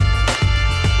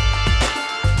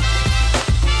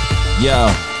Yo,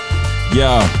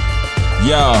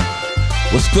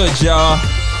 what's good, y'all?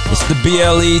 It's the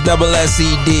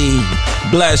BLESSED.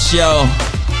 Bless, yo.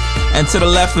 And to the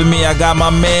left of me, I got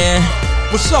my man.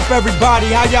 What's up, everybody?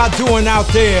 How y'all doing out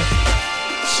there?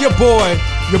 It's your boy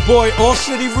All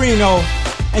City Reno.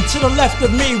 And to the left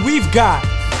of me, we've got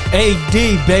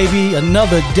AD, baby,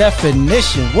 another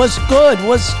definition. What's good?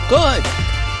 What's good?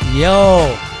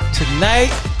 Yo,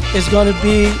 tonight is going to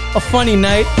be a funny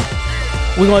night.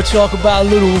 We're going to talk about a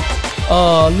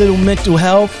little mental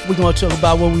health. We're going to talk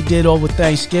about what we did over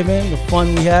Thanksgiving, the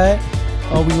fun we had.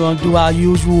 We're going to do our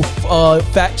usual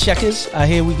fact checkers. I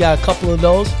hear we got a couple of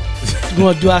those. We're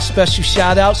going to do our special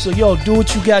shout out. So, yo, do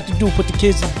what you got to do. Put the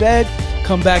kids to bed.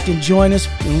 Come back and join us.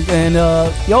 And,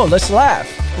 yo, let's laugh.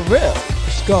 For real.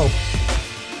 Let's go.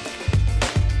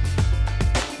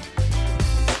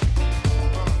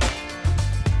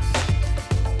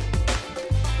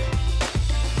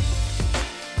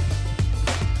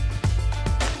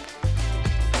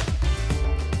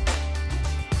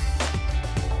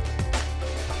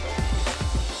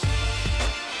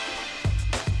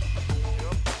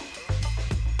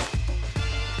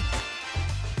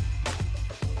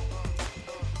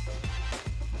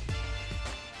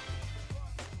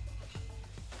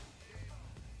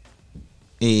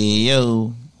 Hey,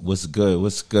 yo, what's good?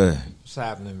 What's good? What's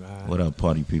happening, man? What up,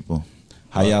 party people?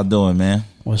 How y'all doing, man?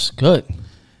 What's good?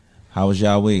 How was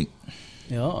y'all week?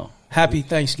 Yo, happy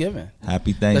Thanksgiving.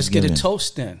 Happy Thanksgiving. Let's get a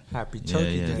toast then. Happy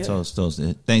Turkey Day. Toast.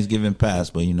 Thanksgiving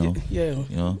passed, but you know.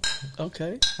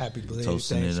 Okay. Happy belated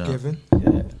Toasting it up. Thanksgiving.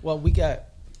 Yeah. Well, we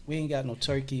ain't got no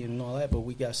turkey and all that, but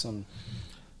we got some.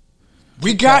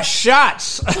 We got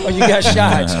shots. Oh, you got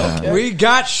shots. Okay. We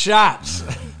got shots.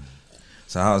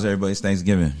 So how's everybody's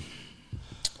Thanksgiving?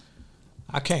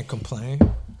 I can't complain.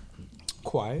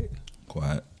 Quiet.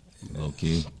 Low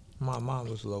key. My mom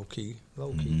was low key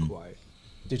quiet.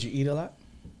 Did you eat a lot?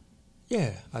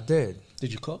 Yeah, I did.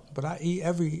 Did you cook? But I eat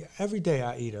every day.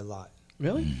 I eat a lot.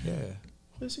 Really? Yeah.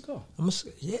 Where's it go?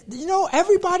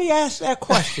 Everybody asks that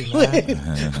question,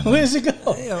 man. Where's it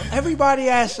go? Everybody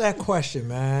asks that question,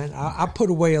 man. I put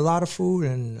away a lot of food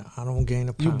and I don't gain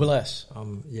a pound. You bless.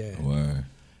 Yeah. Word.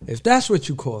 If that's what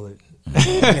you call it.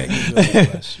 Yeah, you really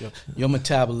bless. Your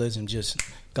metabolism just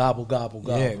gobble.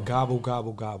 Yeah, gobble,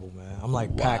 man. I'm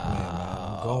like Pac-Man, man.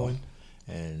 I'm going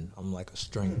and I'm like a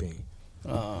string bean.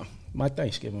 My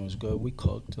Thanksgiving was good. We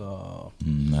cooked.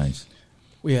 Nice.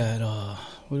 We had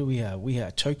what do we have? We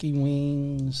had turkey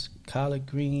wings, collard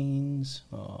greens,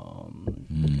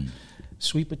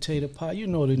 sweet potato pie. You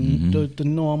know the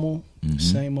normal,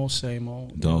 same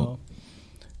old. Dope.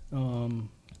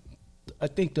 I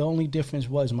think the only difference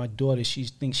was my daughter. She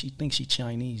thinks she's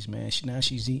Chinese, man.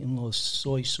 She's eating little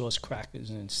soy sauce crackers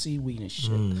and seaweed and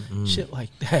shit like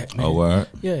that, man. Oh, word?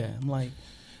 Yeah, I'm like,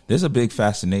 there's a big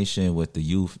fascination with the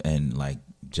youth and like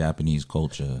Japanese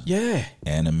culture. Yeah,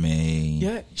 anime.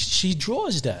 Yeah, she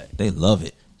draws that. They love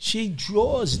it. She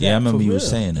draws that. Yeah, I remember you real. were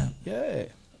saying that. Yeah.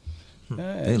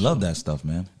 Yeah, they love that stuff,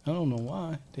 man. I don't know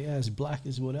why. They as black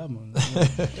as whatever.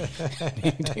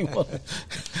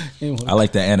 I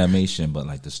like the animation, but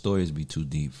like the stories be too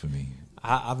deep for me.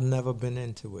 I've never been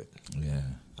into it. Yeah.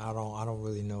 I don't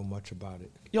really know much about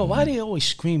it. Yo, why they always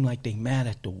scream like they mad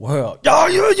at the world?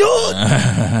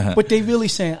 Yo. But they really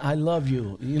saying, I love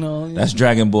you. You know? That's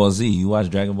Dragon Ball Z. You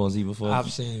watched Dragon Ball Z before?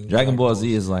 I've seen Dragon Ball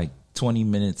Z is like 20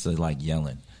 minutes of like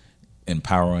yelling and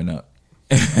powering up.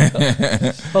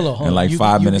 Hold on. And like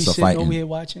 5 minutes of fighting. Over here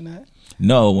watching that?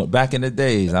 No, back in the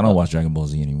days, I don't watch Dragon Ball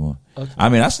Z anymore. Okay. I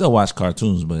mean, I still watch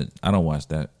cartoons, but I don't watch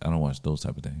that. I don't watch those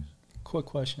type of things. Quick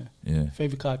question. Yeah.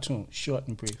 Favorite cartoon, short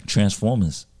and brief.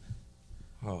 Transformers.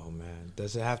 Oh man,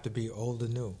 does it have to be old or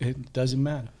new? It doesn't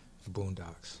matter.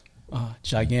 Boondocks.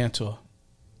 Gigantor.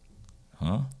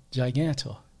 Huh?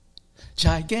 Gigantor.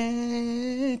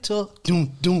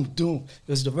 Doom. It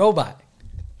was the robot.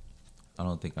 I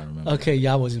don't think I remember. Okay,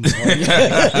 y'all wasn't.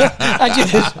 I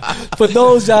just, for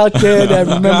those out there that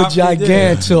remember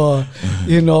Gigantor,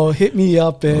 hit me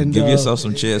up and give yourself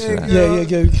some cheers for that.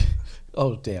 Yeah.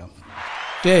 Oh damn,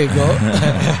 there you go.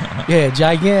 Yeah,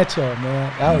 Gigantor,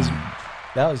 man.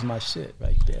 That was my shit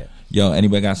right there. Yo,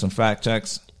 anybody got some fact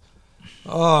checks?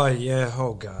 Oh yeah.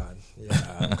 Oh god.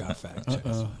 Yeah, I got fact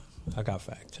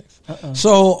checks.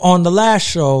 So on the last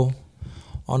show,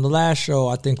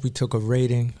 I think we took a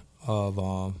rating of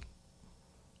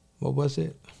what was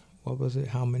it?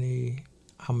 How many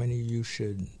you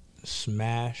should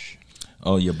smash?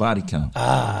 Oh, your body count.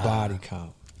 Body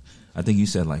count. I think you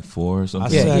said like 4 or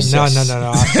something. No. I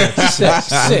said 6.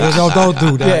 Don't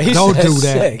do that. Yeah,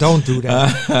 Don't do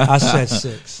that. I said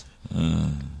 6.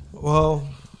 Well,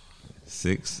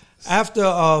 6.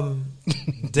 After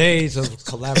days of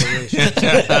collaboration,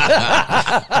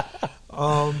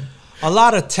 a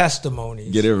lot of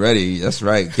testimonies. Get it ready. That's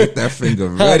right. Get that finger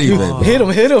ready, baby. Hit him.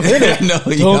 No,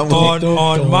 you don't.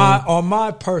 on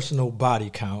my personal body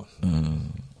count,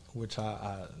 which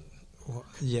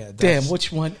yeah. Damn,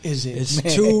 which one is it? It's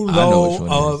man? too I know which one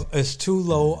it low is. it's too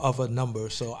low of a number.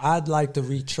 So I'd like to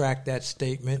retract that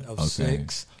statement of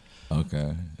 6.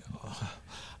 Okay.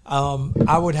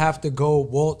 I would have to go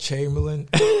Walt Chamberlain.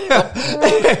 There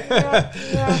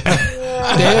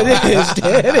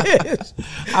it is.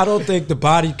 I don't think the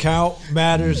body count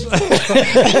matters. Now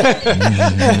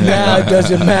it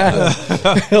doesn't matter.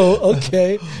 Oh,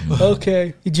 okay.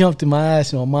 He jumped in my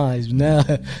ass on mine. Now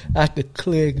I have to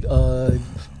clear,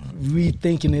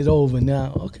 rethinking it over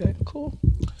now. Okay, cool.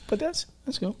 But let's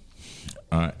go.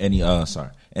 All right. Any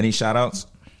shout outs?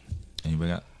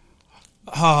 Anybody got?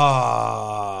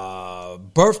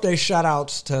 Birthday shout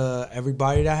outs to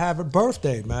everybody that have a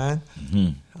birthday, man.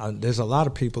 There's a lot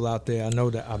of people out there. I know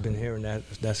that I've been hearing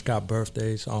that's got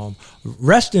birthdays.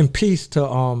 Rest in peace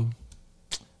to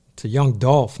young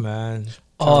Dolph, man.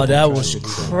 Oh, that was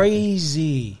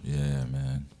crazy. Yeah,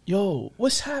 man. Yo,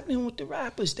 what's happening with the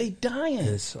rappers? They dying.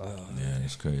 It's, Yeah,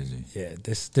 it's crazy. yeah,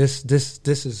 this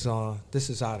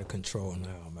is out of control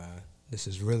now, man. This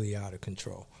is really out of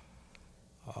control.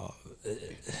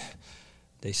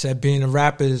 They said being a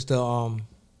rapper is the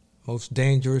most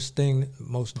dangerous thing,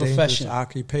 most dangerous Profession.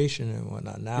 occupation and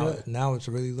whatnot. Now it's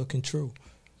really looking true.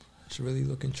 It's really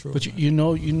looking true. But man. you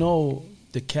know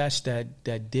the cats that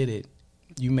did it,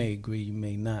 you may agree, you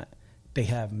may not, they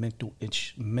have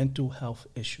mental health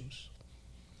issues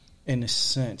in a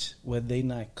sense where they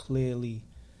not clearly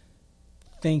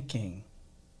thinking,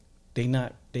 they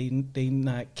not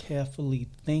carefully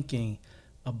thinking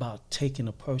about taking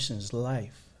a person's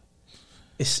life.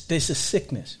 It's a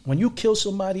sickness. When you kill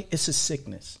somebody, it's a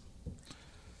sickness.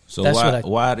 So That's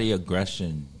why the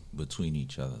aggression between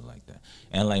each other like that?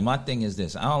 And like my thing is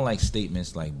this: I don't like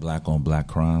statements like black on black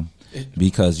crime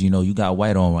because you got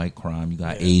white on white crime, you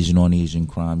got Asian on Asian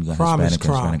crime, you got Crime is Hispanic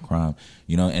on Hispanic crime,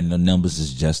 and the numbers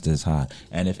is just as high.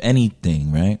 And if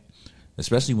anything, right,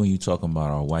 especially when you're talking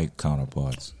about our white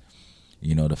counterparts,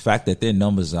 the fact that their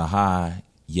numbers are high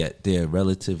yet they're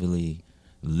relatively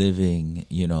living,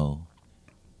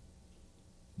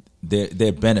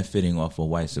 they're benefiting off of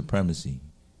white supremacy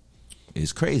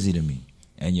is crazy to me.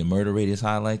 And your murder rate is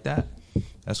high like that?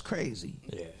 That's crazy.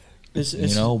 Yeah.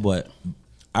 But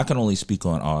I can only speak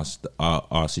on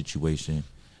our situation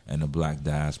and the black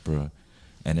diaspora.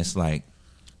 And it's like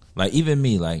even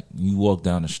me, like you walk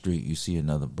down the street, you see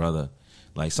another brother.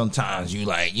 Like sometimes you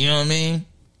like, you know what I mean?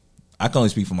 I can only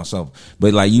speak for myself.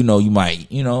 But like, you might,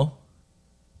 the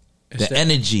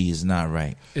energy is not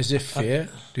right. Is it fair?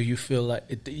 Do you feel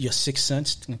like your sixth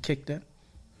sense can kick in?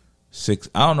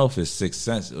 I don't know if it's sixth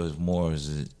sense or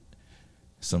is it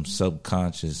some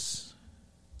subconscious,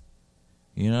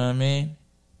 you know what I mean?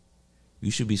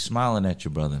 You should be smiling at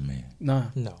your brother, man. Nah.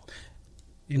 No.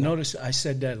 You notice I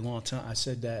said that a long time. I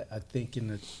said that I think in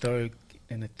the third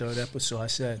episode. I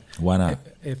said, why not?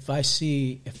 If I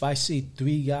see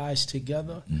 3 guys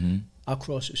together, I'll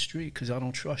cross the street because I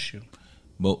don't trust you.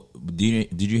 But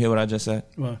did you hear what I just said?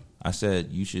 What? I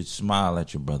said you should smile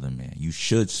at your brother, man. You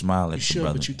should smile at your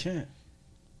brother. But you can't.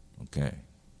 Okay.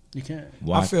 You can't.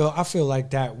 Why? I feel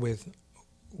like that with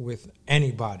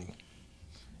anybody.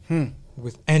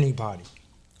 With anybody.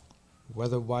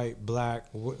 Whether white, black,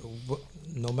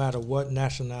 no matter what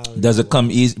nationality. Does it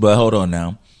come easy? But hold on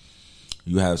now.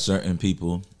 You have certain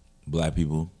people, black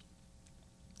people,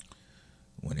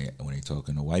 when they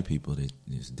talking to white people,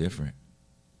 it's different.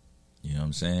 You know what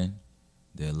I'm saying?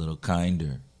 They're a little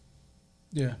kinder.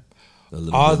 Yeah. A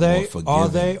little more forgiving. Are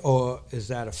they, or is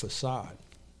that a facade?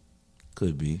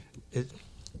 Could be. It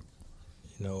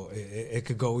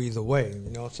could go either way.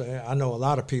 You know what I'm saying? I know a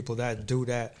lot of people that do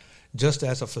that just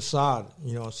as a facade.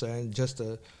 You know what I'm saying? Just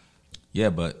to. Yeah,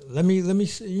 but let me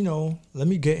see, let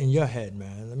me get in your head,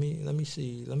 man. Let me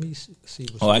see what's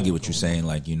I get what you're saying,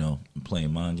 like,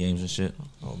 playing mind games and shit.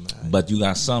 Oh man. But you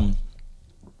got some,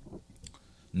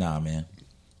 nah, man.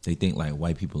 They think like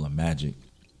white people are magic.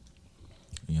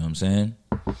 You know what I'm saying?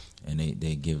 And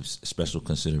they give special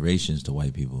considerations to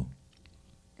white people.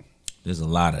 There's a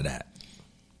lot of that.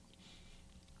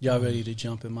 Y'all ready to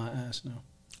jump in my ass now?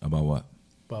 About what?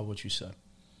 About what you said.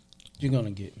 You're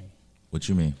gonna get me. What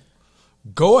you mean?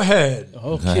 Go ahead. Okay, I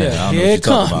don't know what here you're it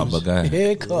talking comes. about, but go ahead.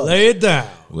 Here it comes. Lay it down.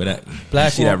 With that, Black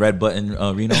you see one. that red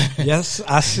button, Reno? Yes,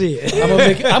 I see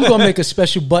it. I'm gonna make a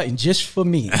special button just for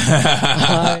me. All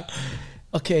right?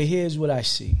 Okay, here's what I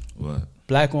see. What?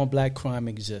 Black on black crime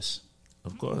exists.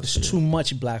 Of course. There's yeah. too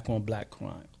much black on black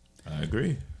crime. I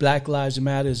agree. Black Lives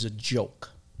Matter is a joke.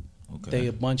 Okay. They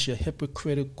a bunch of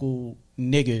hypocritical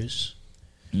niggers.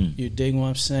 You dig what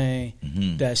I'm saying?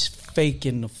 Mhm. That's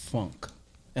faking the funk.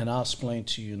 And I'll explain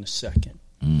to you in a second.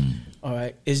 All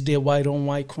right. Is there white on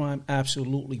white crime?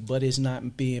 Absolutely. But it's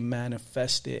not being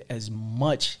manifested as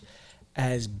much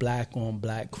as black on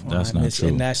black crime. That's not true.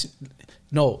 And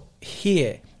no,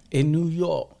 here in New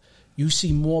York, you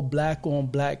see more black on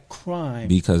black crime.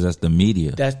 Because that's the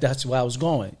media. That's where I was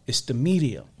going. It's the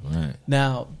media. Right.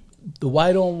 Now, the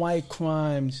white on white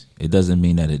crimes. It doesn't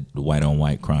mean that the white on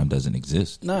white crime doesn't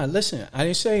exist. Nah, listen, I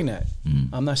didn't say that.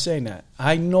 I'm not saying that.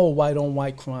 I know white on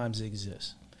white crimes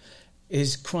exist.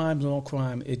 It's crimes on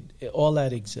crime. All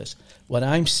that exists. What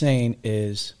I'm saying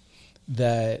is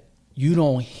that you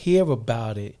don't hear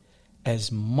about it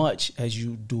as much as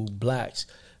you do blacks.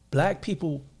 Black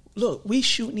people, look, we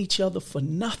shooting each other for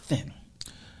nothing.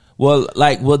 Well,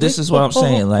 this is what I'm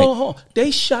saying. Like,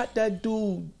 they shot that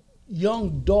dude,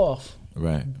 Young Dolph.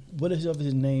 right. What is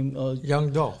his name?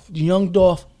 Young Dolph. Young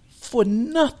Dolph for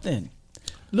nothing.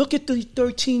 Look at the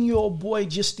 13-year-old boy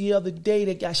just the other day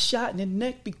that got shot in the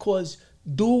neck because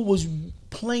dude was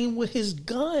playing with his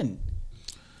gun.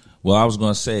 Well, I was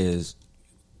going to say is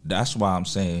that's why I'm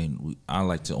saying I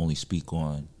like to only speak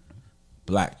on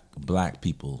black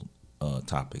people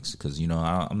topics because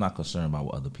I'm not concerned about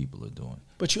what other people are doing.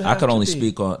 But you I have can to only be.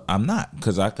 speak on. I'm not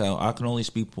because I can only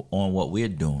speak on what we're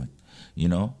doing.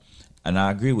 And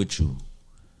I agree with you.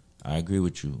 I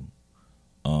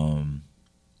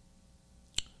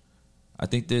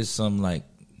think there's some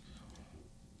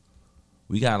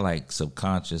we got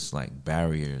subconscious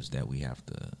barriers that we're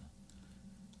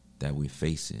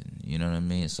facing. You know what I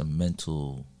mean? Some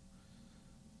mental.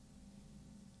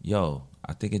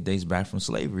 I think it dates back from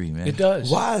slavery, man. It does.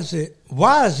 Why is it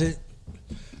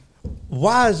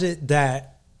that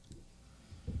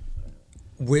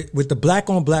with the black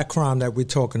on black crime that we're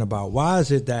talking about, why is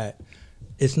it that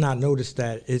it's not noticed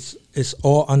that it's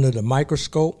all under the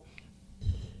microscope?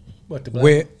 What the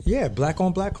black? Where black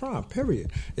on black crime,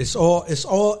 period. It's all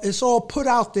put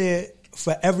out there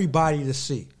for everybody to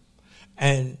see.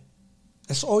 And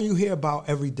that's all you hear about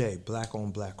every day, black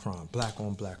on black crime, black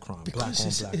on black crime, Because black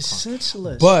on black it's crime.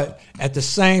 senseless. But at the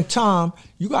same time,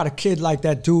 you got a kid like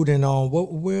that dude in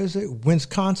where is it?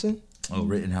 Wisconsin? Oh,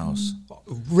 Rittenhouse.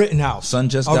 Rittenhouse. Son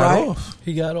just All got right? off.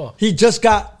 He got off. He just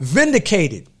got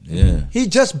vindicated. Yeah. He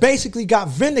just basically got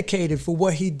vindicated for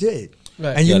what he did.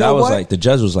 Right. And you know that was what? the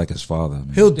judge was like his father.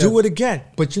 Man. He'll do it again.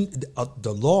 But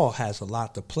the law has a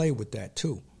lot to play with that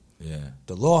too. Yeah.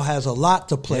 The law has a lot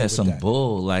to play with some that.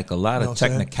 bull, a lot You know of what I'm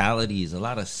saying? technicalities, a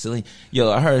lot of silly.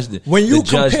 I heard When you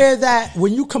judge, compare that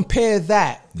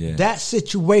Yeah. that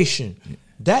situation,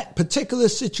 that particular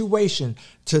situation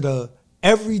to the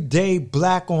everyday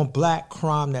black on black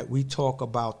crime that we talk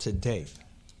about today.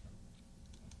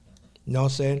 You know what I'm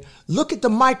saying? Look at the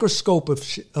microscope of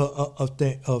shit,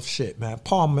 man.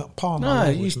 Pardon my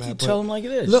language, man. tell them like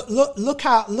it is. Look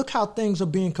how things are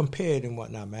being compared and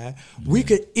whatnot, man. We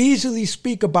could easily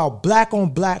speak about black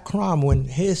on black crime when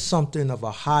here's something of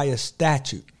a higher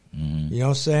statute. You know what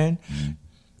I'm saying?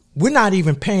 We're not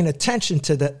even paying attention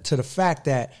to the fact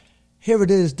that here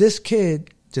it is. This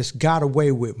kid just got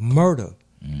away with murder,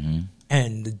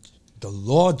 and the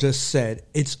law just said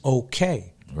it's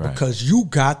okay. Right. Because you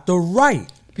got the right.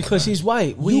 Because he's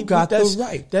white. You got the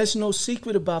right. There's no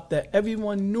secret about that.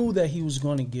 Everyone knew that he was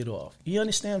going to get off. You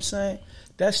understand what I'm saying?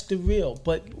 That's the real.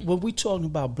 But when we talking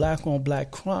about black on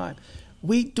black crime,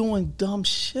 we doing dumb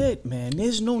shit, man.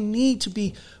 There's no need to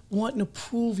be wanting to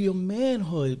prove your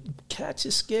manhood. Cats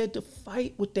are scared to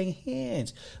fight with their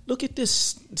hands. Look at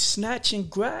this snatch and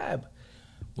grab.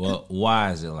 Well,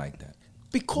 why is it like that?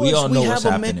 Because We all know we what's have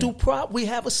a happening. mental problem. We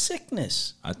have a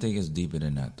sickness. I think it's deeper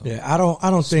than that, though. Yeah, I don't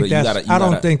think But you that's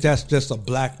gotta- think that's just a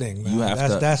black thing, man. You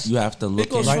have to look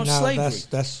goes at from right now. slavery.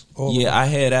 That's all. Yeah, I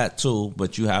hear that too,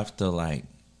 but you have to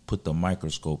put the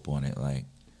microscope on it.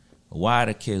 Why are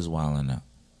the kids wilding out?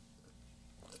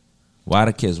 Why are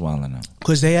the kids wilding out?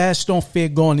 Because they ass don't fear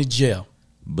going to jail.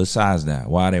 Besides that,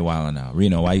 why are they wilding out?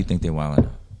 Reno, why you think they wilding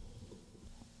out?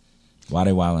 Why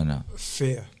they wilding out?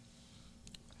 Fear.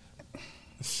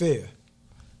 Fear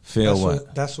That's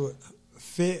what? That's what.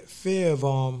 Fear of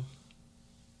All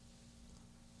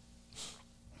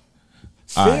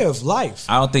right. of life.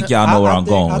 I don't think y'all know where I'm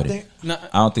going with think- it. No.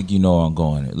 I don't think you know where I'm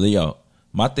going with it. Leo,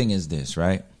 my thing is this,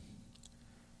 right?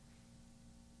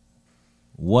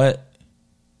 What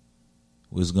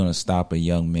was going to stop a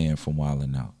young man from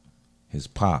wilding out? His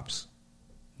pops.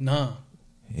 Nah.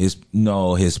 His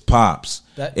pops.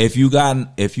 That- If you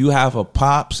have a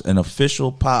pops, an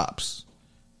official pops,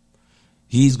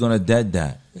 he's gonna dead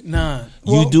that. Nah,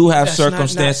 You do have that's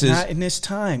circumstances. Not in this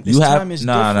time. This You have time is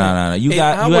no. different. You In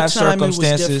got you our have time, it was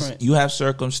circumstances. different. You have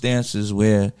circumstances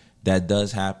where that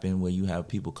does happen, where you have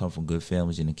people come from good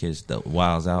families and the kids that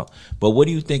wilds out. But what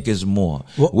do you think is more?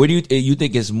 What- What do you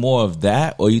think it's more of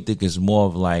that, or you think it's more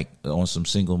of like on some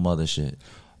single mother shit?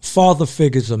 Father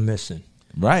figures are missing.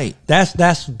 Right.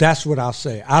 That's what I'll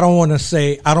say. I don't want to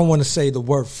say the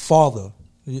word father.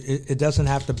 It doesn't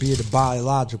have to be the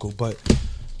biological, but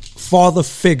father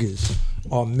figures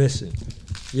are missing.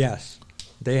 Yes,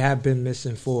 they've been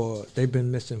missing for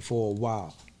a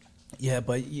while. Yeah,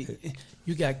 but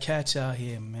you got cats out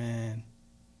here, man.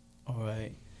 All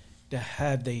right, that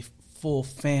have their full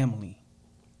family,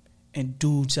 and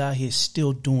dudes out here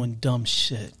still doing dumb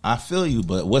shit. I feel you,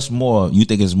 but what's more? You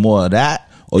think it's more of that,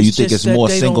 or you think just it's more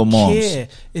that they single don't moms? Care.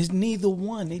 It's neither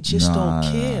one. They just don't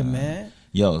care, man.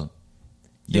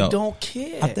 They don't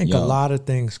care. I think Yo. a lot of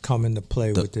things come into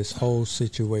play with this whole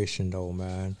situation, though,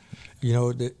 man. You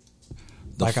know, The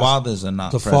like fathers are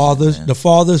not the present, fathers. man. The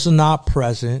fathers are not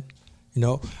present. You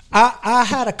know, I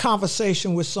had a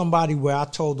conversation with somebody where I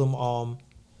told them,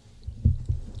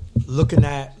 looking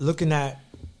at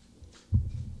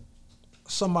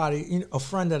somebody, a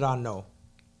friend that I know,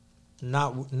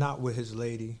 not with his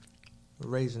lady,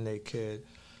 raising their kid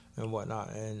and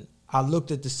whatnot, and I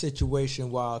looked at the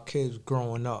situation while kids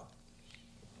growing up,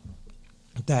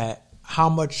 that how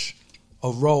much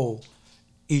a role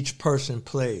each person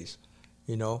plays.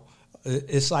 You know,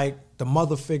 it's like the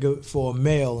mother figure for a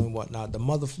male and whatnot. The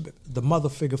mother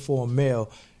figure for a male.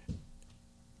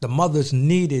 The mother's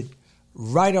needed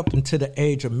right up until the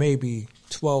age of maybe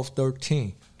 12,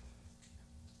 13.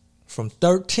 From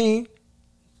 13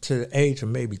 to the age of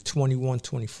maybe 21,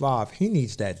 25, he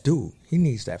needs that dude. He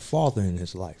needs that father in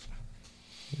his life.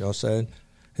 You know what I'm saying?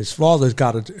 His father's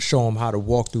got to show him how to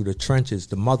walk through the trenches.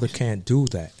 The mother can't do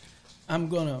that. I'm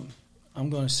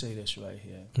gonna say this right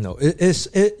here. No, it's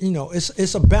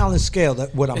a balanced scale.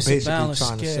 That what I'm It's a basically balanced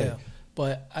trying to say. scale,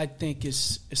 but I think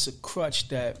it's a crutch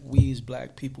that we as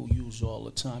black people use all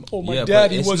the time. Oh, my Yeah, but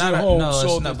daddy it's wasn't not, home. No,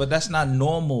 so it's not. But that's not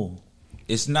normal.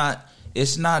 It's not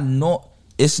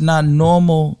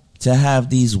normal to have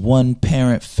these one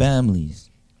parent families.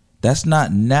 That's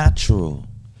not natural.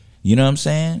 You know what I'm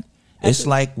saying? It's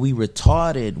like we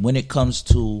retarded when it comes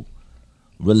to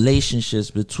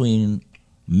relationships between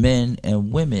men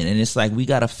and women, and it's like we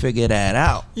got to figure that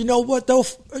out. You know what though?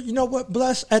 You know what,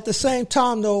 Bless? At the same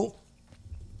time, some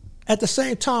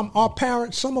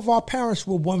of our parents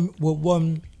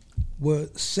were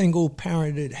single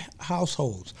parented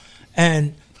households,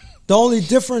 and the only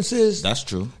difference is That's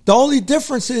true. The only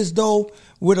difference is though,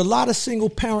 with a lot of single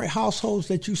parent households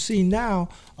that you see now,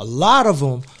 a lot of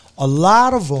them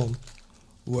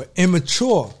were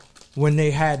immature when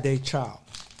they had their child.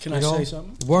 Can I say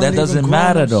something? Weren't That even doesn't grown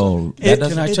matter, up. though.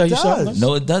 Can I tell you something?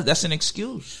 No, it does. That's an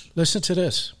excuse. Listen to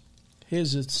this.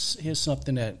 Here's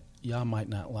something that y'all might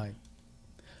not like.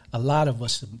 A lot of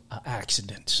us are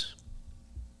accidents.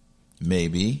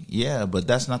 Maybe, yeah, but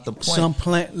that's not the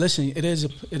point. Listen, it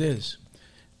is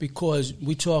because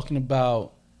we're talking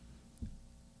about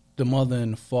the mother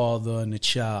and the father and the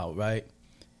child, right?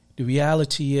 The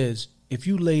reality is, if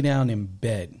you lay down in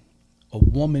bed, a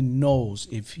woman knows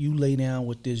if you lay down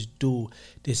with this dude,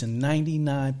 there's a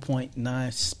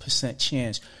 99.9%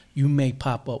 chance you may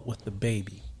pop up with the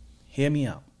baby. Hear me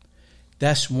out.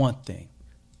 That's one thing.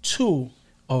 Two,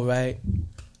 all right,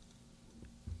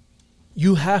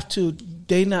 you have to,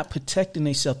 they're not protecting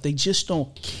themselves. They just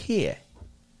don't care.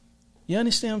 You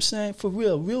understand what I'm saying? For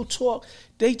real talk.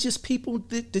 They just people,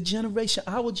 the generation,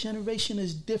 our generation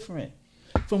is different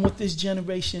from what this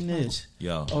generation is.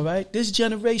 Yo. All right? This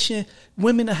generation,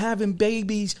 women are having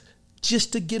babies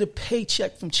just to get a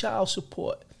paycheck from child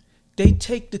support. They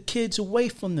take the kids away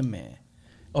from the man.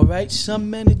 All right? Some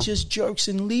men are just jerks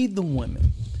and leave the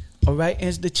women. All right?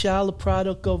 Is the child a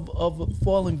product of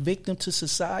falling victim to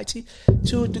society?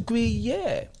 To a degree,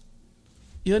 yeah.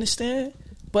 You understand?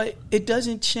 But it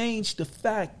doesn't change the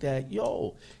fact that,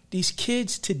 these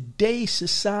kids, today's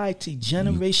society,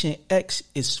 Generation X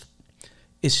is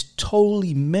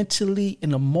totally mentally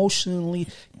and emotionally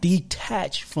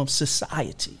detached from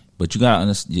society. But you gotta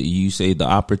understand. You say the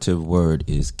operative word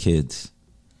is kids.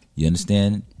 You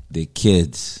understand? They're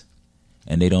kids,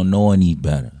 and they don't know any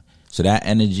better. So that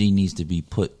energy needs to be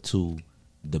put to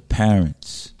the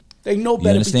parents. They know You better.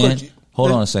 understand?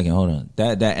 Hold on a second. Hold on.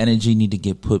 That energy need to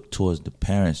get put towards the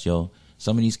parents, yo.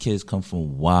 Some of these kids come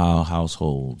from wild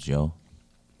households, yo.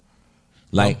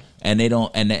 Like, and they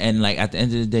don't, and like at the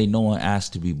end of the day, no one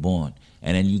asked to be born.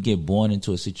 And then you get born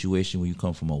into a situation where you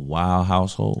come from a wild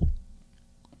household.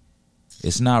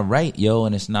 It's not right, yo,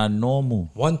 and it's not normal.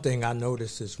 One thing I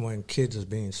notice is when kids are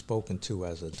being spoken to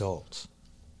as adults.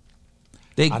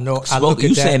 They I know. spoke, I look at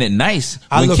you that, saying it nice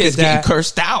I when look kids at that, getting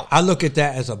cursed out. I look at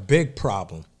that as a big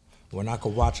problem when I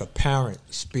could watch a parent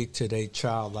speak to their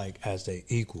child like as their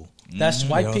equal. That's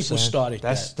white You know what I'm people saying? started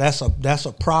That's that. that's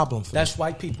a problem for That's me.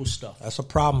 white people stuff. That's a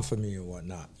problem for me and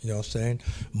whatnot. You know what I'm saying?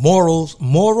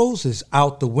 Morals is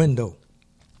out the window.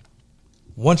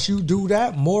 Once you do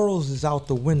that, morals is out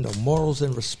the window. Morals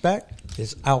and respect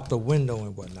is out the window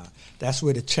and whatnot. That's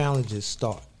where the challenges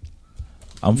start.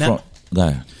 I'm Now- from. Go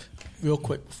ahead. Real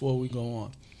quick before we go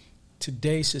on.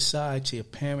 Today's society, a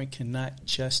parent cannot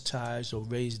chastise or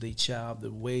raise their child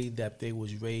the way that they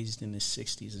was raised in the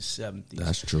 60s and 70s.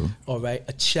 That's true. All right?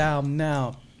 A child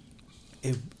now,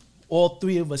 if all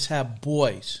three of us have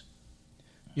boys,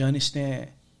 you understand?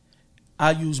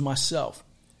 I use myself.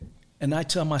 And I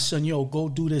tell my son, yo, go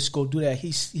do this, go do that.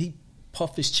 He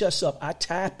puff his chest up. I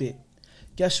tap it.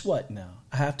 Guess what now?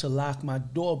 I have to lock my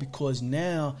door because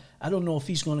now I don't know if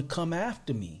he's going to come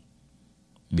after me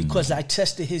because I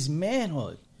tested his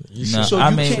manhood. You No, should I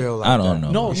you mean, feel like I don't that.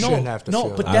 know. No, You no, shouldn't have to no,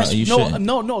 feel but like I- that's you no, shouldn't.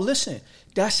 no. Listen,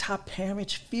 that's how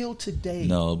parents feel today.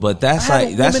 No, but that's I had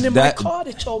like a that's woman in that. my car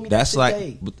that told me that's that like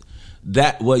today.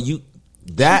 that. What you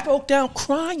She that broke down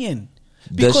crying.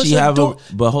 does she her have a? daughter-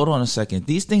 But hold on a second.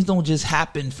 These things don't just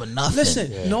happen for nothing.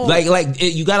 Listen, no.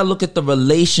 You got to look at the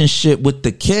relationship with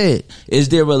the kid. Is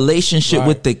there a relationship Right,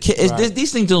 with the kid? right.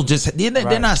 These things don't just. They're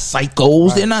Right. not psychos.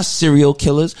 Right. They're not serial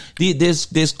killers.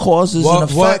 There's causes and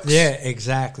effects. Yeah,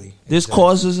 exactly. There's Exactly.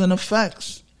 causes and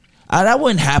effects. That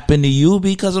wouldn't happen to you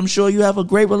because I'm sure you have a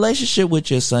great relationship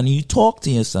with your son. You talk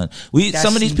to your son. That's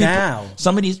Some of these people. now.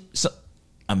 Some of these.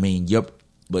 I mean,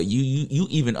 but you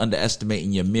even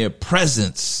underestimating your mere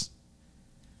presence.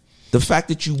 The fact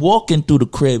that you walking through the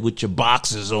crib with your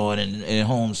boxers on and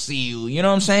home see you know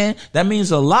what I'm saying? That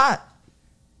means a lot.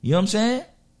 You know what I'm saying?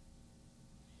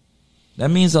 That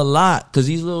means a lot because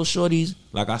these little shorties,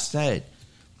 like I said,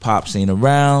 pops ain't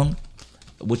around.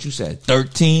 What you said,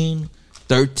 13,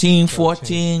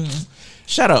 14.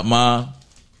 Shut up, Ma.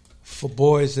 For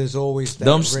boys, there's always that.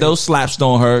 Those slaps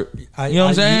don't hurt. You know what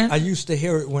I'm saying? I used to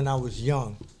hear it when I was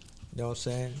young. You know what I'm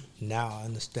saying? Now I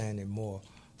understand it more.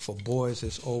 For boys,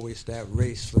 it's always that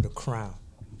race for the crown.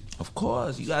 Of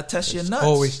course, you gotta test your It's nuts.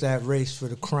 always that race for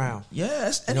the crown.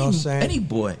 Yes, You know what I'm saying? any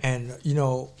boy. And,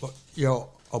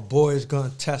 a boy is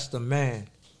going to test a man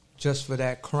just for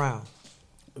that crown.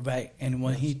 Right, and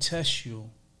when he tests you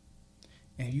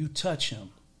and you touch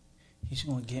him, he's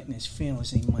going to get in his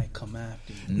feelings and he might come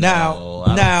after you. No,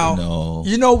 I don't know.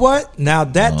 You know what? Now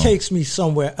that No. takes me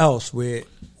somewhere else with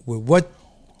what,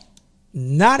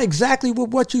 not exactly with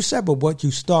what you said, but what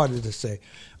you started to say.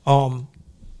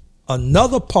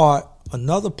 Another part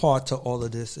to all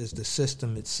of this is the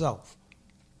system itself.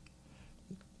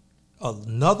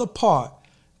 Another part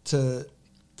to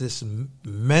this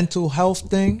mental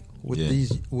health thing with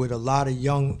with a lot of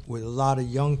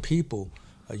young people,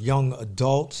 young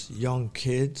adults, young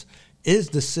kids, is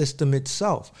the system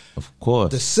itself. Of course.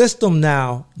 The system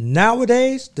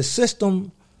nowadays, the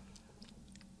system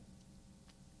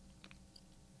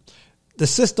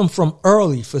from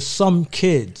early for some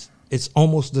kids, it's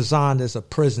almost designed as a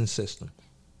prison system.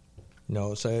 You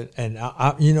know, so and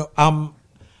I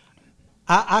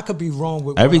could be wrong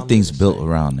with Everything's what I'm built gonna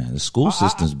say. around that. The school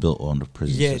system's built on the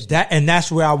prison Yeah, system. that's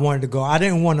where I wanted to go. I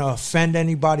didn't want to offend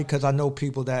anybody because I know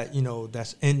people that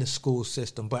that's in the school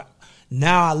system. But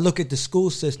now I look at the school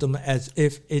system as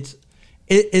if it's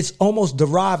almost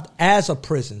derived as a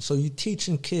prison. So you're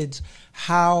teaching kids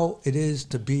how it is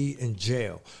to be in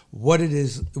jail, what it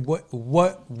is,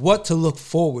 what to look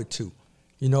forward to.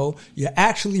 You're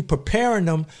actually preparing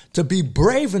them to be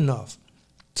brave enough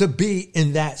to be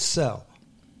in that cell.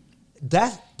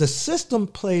 That the system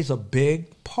plays a big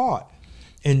part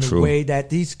in the True. way that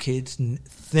these kids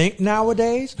think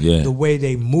nowadays, Yeah. the way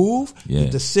they move, Yeah. the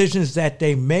decisions that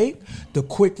they make, the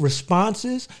quick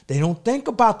responses. They don't think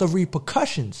about the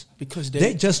repercussions Because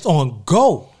they just on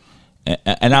go. And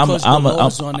Because the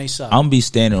law's on their side. I'm be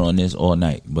standing on this all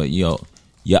night. But your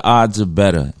odds are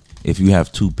better if you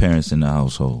have two parents in the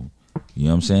household. You know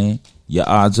what I'm saying? Your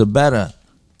odds are better.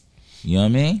 You know what I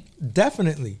mean?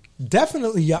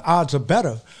 Definitely, your odds are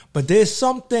better. But there's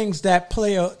some things that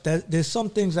play a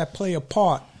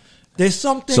part. There's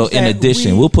some things So in that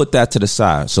addition, we'll put that to the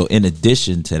side. So in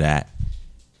addition to that,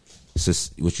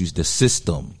 the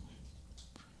system.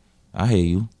 I hear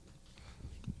you.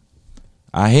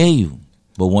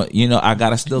 But I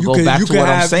gotta still go back to what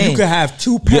I'm saying. You could have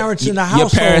two parents in the your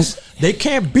household. parents- They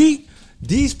can't beat.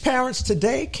 These parents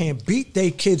today can't beat their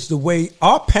kids the way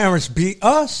our parents beat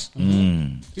us.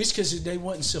 It's because they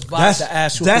wouldn't survive the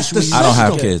ass that's whoopings the we I don't used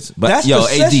have to get. kids, but That's yo,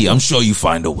 the AD, system. I'm sure you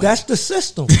find a way. That's the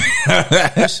system.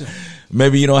 Listen,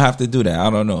 Maybe you don't have to do that. I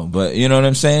don't know, but you know what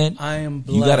I'm saying. I am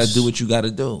blessed. You got to do what you got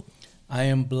to do. I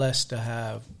am blessed to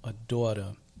have a daughter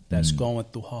that's going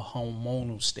through her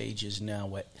hormonal stages now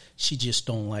where she just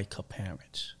don't like her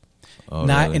parents. Oh,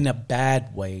 Not really? in a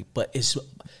bad way, but it's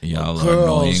Y'all are girls-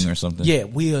 annoying or something? Yeah,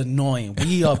 we are annoying.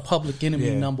 We are public enemy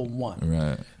Yeah. number one.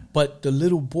 Right. But the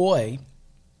little boy,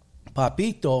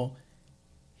 Papito,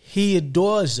 he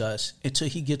adores us until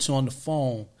he gets on the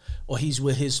phone or he's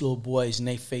with his little boys and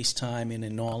they FaceTiming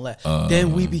and all that.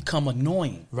 Then we become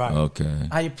annoying. Right. Okay.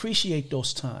 I appreciate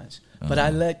those times, but I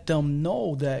let them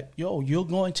know that, yo, you're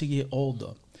going to get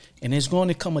older. And there's going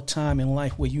to come a time in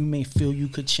life where you may feel you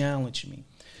could challenge me.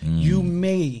 You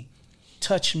may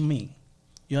touch me.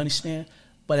 You understand?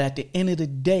 But at the end of the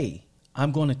day,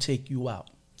 I'm going to take you out.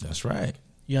 That's right.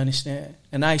 You understand?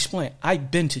 And I explain, I've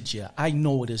been to jail. I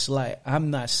know what it's like. I'm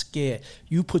not scared.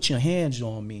 You put your hands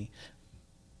on me,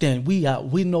 then we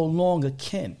no longer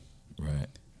kin. Right.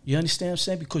 You understand what I'm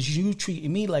saying? Because you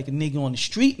treating me like a nigga on the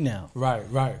street now.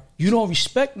 Right. You don't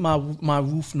respect my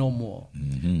roof no more.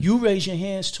 You raise your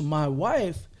hands to my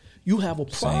wife, you have a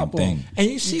problem. thing. And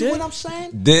you see did? what I'm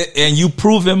saying? And you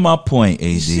proving my point, AD.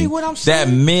 You see what I'm That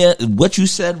saying? what you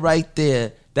said right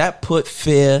there, that put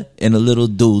fear in a little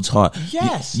dude's heart.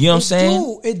 Yes. You know what I'm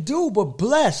saying? It do, but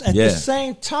bless at Yeah. the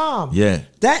same time. Yeah.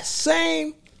 That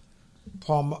same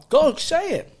Go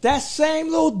say it. that same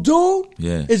little dude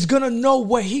Yeah. is gonna know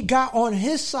what he got on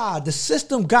his side. The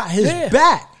system got his Yeah.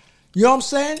 back. You know what I'm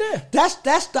saying? Yeah. That's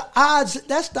the odds.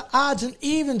 That's the odds and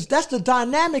evens. That's the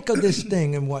dynamic of this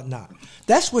thing and whatnot.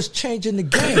 That's what's changing the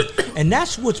game, and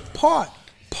that's what's part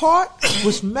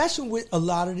was messing with a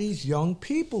lot of these young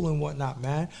people and whatnot,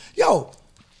 man. Yo,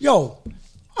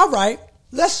 all right.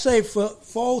 Let's say for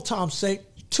old time's sake,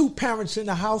 2 parents in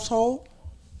the household,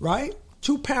 right?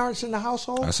 2 parents in the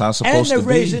household. That's how it's and supposed they're to be.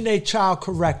 raising their child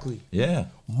correctly. Yeah.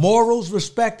 Morals,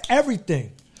 respect,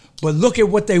 everything. But look at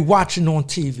what they watching on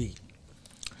TV.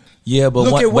 Yeah, but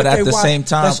Look at what at they the watch. same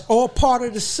time, That's all part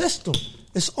of the system.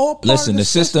 It's all part listen, of the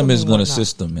system is and going to whatnot.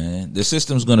 system, man. The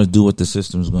system's going to do what the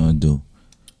system's going to do.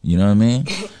 You know what I mean?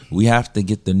 We have to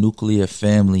get the nuclear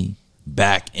family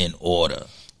back in order.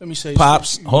 Let me say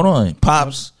Pops, hold on.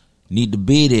 Pops need to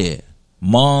be there.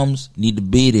 Moms need to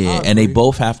be there. I And they agree.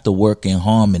 both have to work in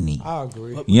harmony. I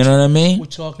agree. You know what I mean? We're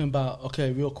talking about,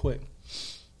 okay, real quick.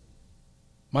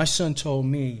 My son told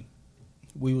me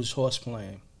we was horse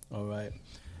playing, all right?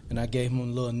 And I gave him a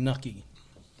little nucky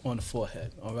on the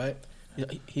forehead, all right?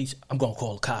 I'm going to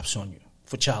call the cops on you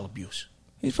for child abuse.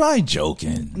 He's probably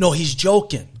joking. No, he's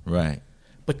joking. Right.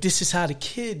 But this is how the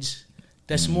kids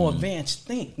that's more advanced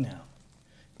think now.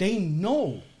 They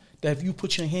know that if you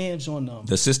put your hands on them,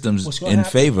 The system's what's gonna in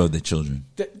happen? favor of the children.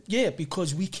 Yeah,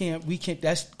 because we can't,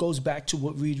 that goes back to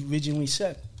what we originally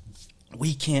said.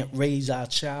 We can't raise our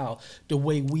child the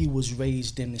way we was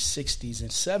raised in the 60s and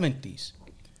 70s.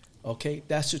 Okay?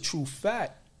 That's a true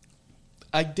fact.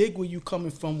 I dig where you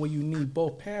coming from where you need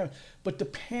both parents. But the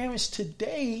parents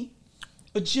today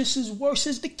are just as worse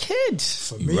as the kids.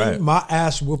 For me, Right. my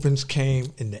ass whoopings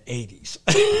came in the 80s.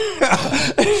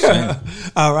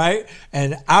 All right?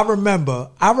 And I remember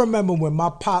when my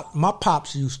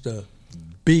pops used to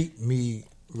beat me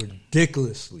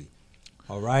ridiculously.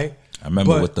 All right? I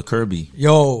remember But- with the Kirby.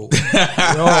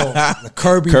 the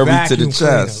Kirby Kirby to vacuum the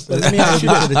chest. cleaner. Let me ask you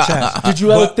Kirby to the chest. Did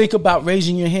you ever But think about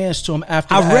raising your hands to him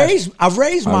after I that?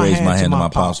 raised my hand to my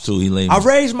pops too. He laid I me.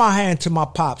 raised my hand to my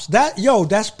pops.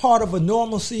 That's part of a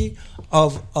normalcy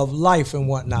of life and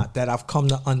whatnot that I've come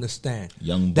to understand.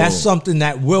 Young That's bull. something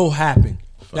that will happen.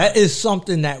 That is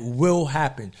something that will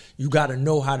happen. You got to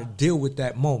know how to deal with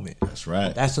that moment. That's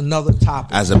right. That's another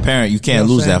topic. As a parent, you can't You know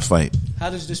what lose I'm that fight. How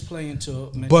does this play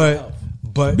into mental health?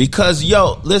 but Because,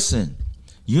 listen,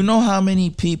 you know how many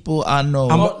people I know.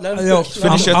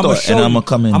 Finish your thought, and I'ma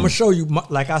come in. I'm gonna show you.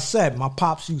 Like I said, my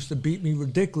pops used to beat me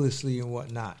ridiculously and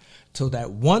whatnot. Till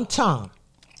that one time,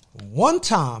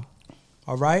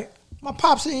 all right. My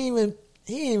pops he didn't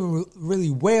even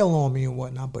really wail on me and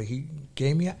whatnot, but he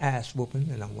gave me an ass whooping,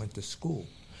 and I went to school.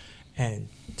 And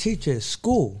teacher at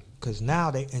school, because now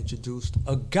they introduced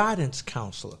a guidance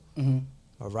counselor.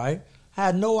 All right. I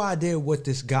had no idea what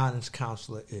this guidance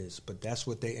counselor is, but that's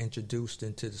what they introduced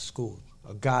into the school,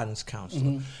 a guidance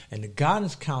counselor. And the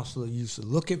guidance counselor used to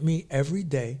look at me every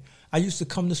day. I used to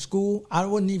come to school. I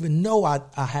wouldn't even know I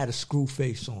had a screw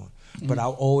face on, but I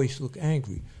always look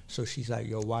angry. So she's like,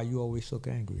 yo, why you always look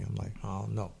angry? I'm like, I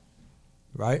don't know.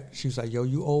 Right? She was like, yo,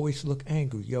 you always look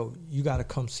angry. Yo, you got to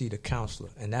come see the counselor.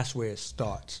 And that's where it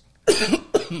starts.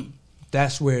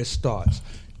 That's where it starts.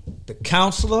 The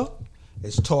counselor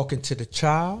is talking to the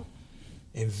child,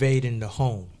 invading the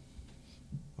home.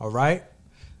 All right?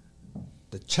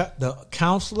 The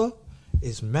counselor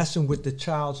is messing with the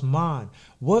child's mind.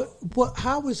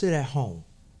 How is it at home?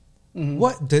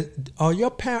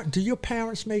 Mm-hmm. Do your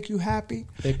parents make you happy?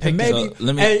 Let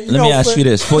me ask you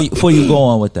this before you go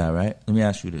on with that, right? Let me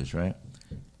ask you this, right?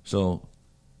 So,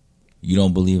 you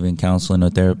don't believe in counseling or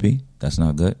therapy? That's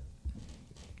not good?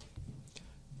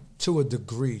 To a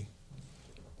degree.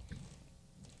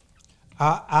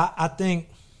 I think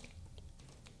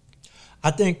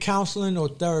counseling or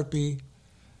therapy,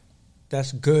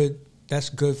 that's good. That's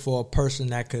good for a person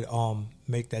that could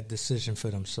make that decision for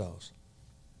themselves.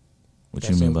 What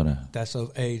you mean by that? That's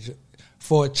of age.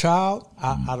 For a child,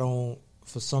 I don't.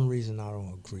 For some reason, I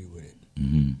don't agree with it.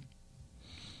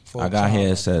 Mm-hmm. I got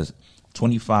here. It says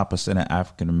 25% of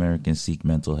African Americans seek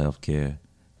mental health care,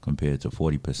 compared to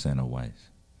 40% of whites.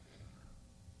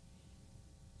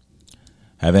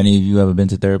 Have any of you ever been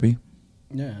to therapy?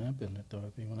 Yeah, I've been to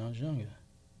therapy when I was younger.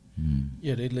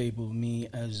 Yeah, they labeled me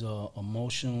as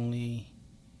emotionally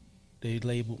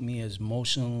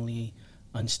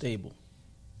unstable.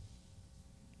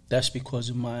 That's because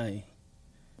of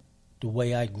the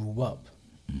way I grew up.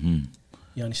 Mm-hmm.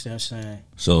 You understand what I'm saying?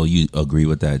 So you agree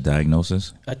with that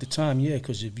diagnosis? At the time, yeah,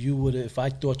 because if I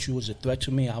thought you was a threat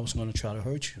to me, I was going to try to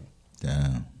hurt you.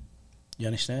 Damn. You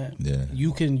understand? Yeah.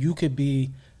 You could be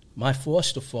my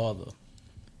foster father.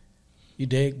 You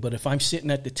dig? But if I'm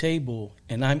sitting at the table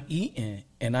and I'm eating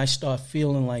and I start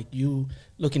feeling like you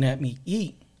looking at me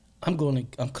eat, I'm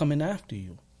coming after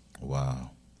you.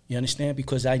 Wow. You understand?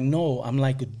 Because I know I'm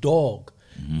like a dog.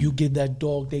 Mm-hmm. You give that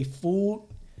dog their food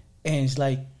and it's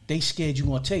like they scared you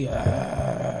gonna tell you.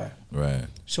 Right.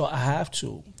 So I have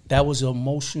to. That was an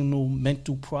emotional,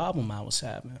 mental problem I was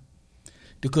having.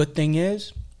 The good thing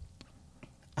is,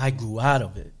 I grew out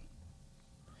of it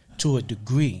to a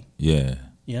degree. Yeah.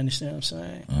 You understand what I'm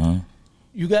saying? Uh-huh.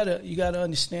 You gotta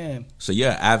understand. So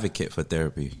you're an advocate for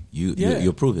therapy. You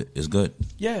approve it. It's good.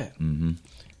 Yeah. Mm-hmm.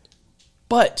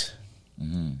 But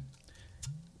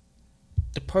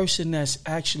the person that's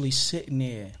actually sitting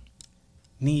there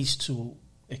needs to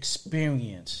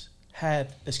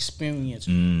have experience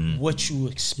what you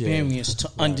experience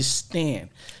to understand.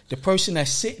 The person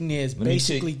that's sitting there is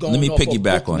basically going off of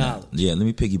book knowledge. Yeah, let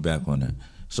me piggyback on that.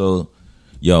 So,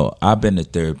 I've been to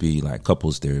therapy, like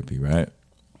couples therapy, right?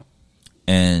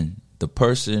 And the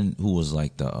person who was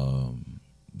like the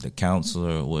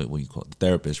counselor, what do you call it? The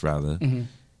therapist, rather. Mm-hmm.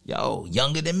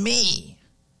 Younger than me,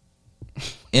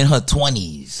 in her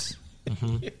 20s.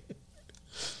 Mm-hmm.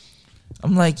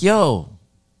 I'm like, you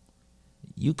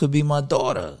could be my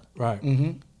daughter, right?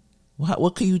 Mm-hmm.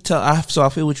 What could you tell? So I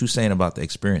feel what you're saying about the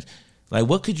experience. Like,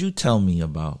 what could you tell me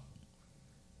about?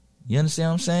 You understand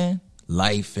what I'm saying?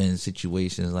 Life and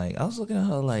situations. Like, I was looking at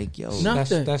her like,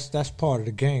 that's part of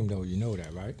the game, though. You know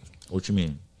that, right? What you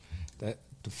mean? That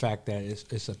the fact that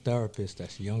it's a therapist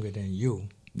that's younger than you.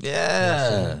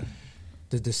 Yeah.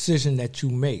 The decision that you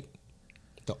make,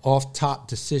 the off-top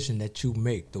decision that you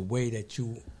make, the way that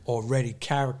you already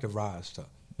characterized her.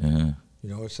 Uh-huh. You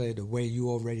know what I'm saying? The way you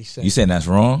already said. You saying that's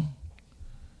wrong?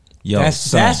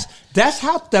 That's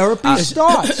how therapy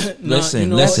starts.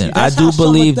 Listen. I do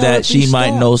believe that she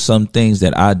might know some things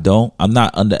that I don't. I'm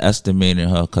not underestimating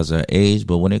her because of her age,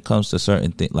 but when it comes to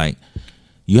certain things, like,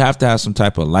 you have to have some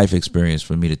type of life experience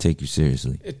for me to take you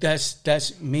seriously.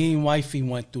 That's me and wifey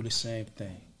went through the same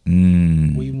thing.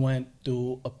 We went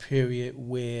through a period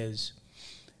where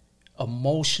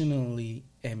emotionally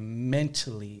and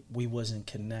mentally we wasn't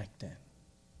connecting.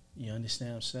 You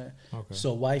understand what I'm saying? Okay.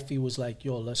 So wifey was like,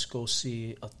 let's go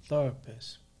see a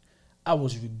therapist. I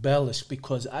was rebellious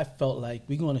because I felt like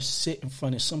we're going to sit in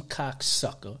front of some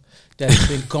cocksucker that's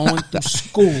been going through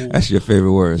school. That's your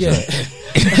favorite word. Yeah.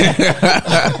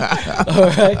 All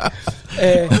right.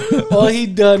 And all he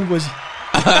done was,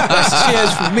 that's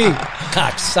cheers for me,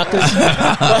 cocksuckers.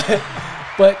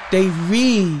 But they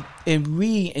read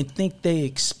and think they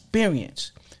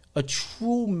experience. A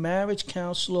true marriage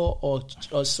counselor or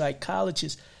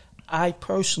psychologist, I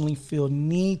personally feel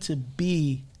need to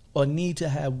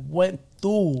have went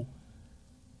through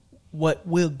what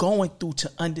we're going through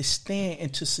to understand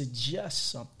and to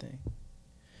suggest something.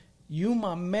 You,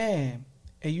 my man,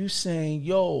 and you saying,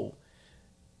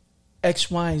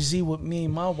 X, Y, and Z with me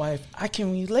and my wife, I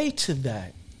can relate to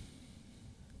that.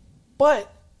 But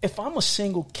if I'm a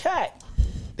single cat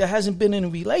that hasn't been in a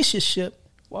relationship,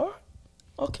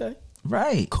 okay.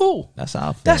 Right. Cool. That's how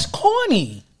I feel. That's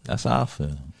corny. That's how I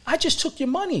feel. I just took your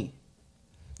money.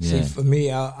 Yeah. See, for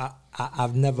me,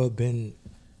 I've never been...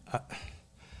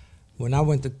 when I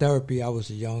went to therapy, I was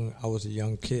a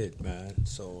young kid, man.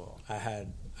 So I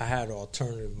had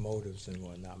alternative motives and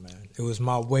whatnot, man. It was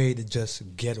my way to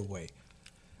just get away.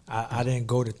 I didn't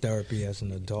go to therapy as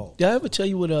an adult. Did I ever tell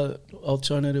you what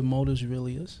alternative motives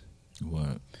really is?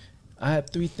 What? I have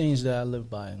 3 things that I live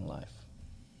by in life.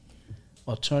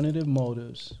 Alternative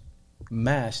motives,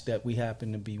 masks that we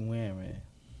happen to be wearing,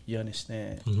 you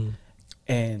understand? Mm-hmm.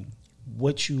 And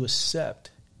what you accept.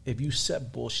 If you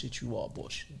accept bullshit, you are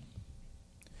bullshit.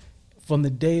 From the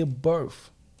day of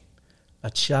birth, a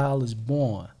child is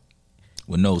born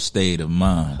with no state of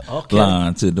mind, Okay.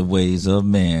 blind to the ways of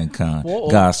mankind. Whoa.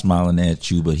 God smiling at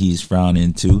you, but he's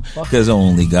frowning too, because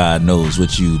only God knows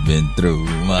what you've been through.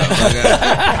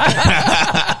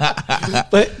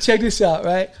 But check this out,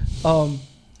 right?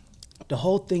 The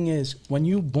whole thing is, when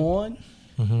you born,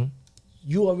 Mm-hmm.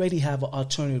 you already have an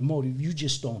alternative motive. You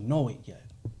just don't know it yet.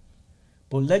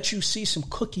 But let you see some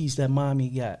cookies that mommy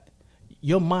got.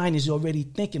 Your mind is already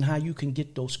thinking how you can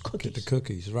get those cookies. Get the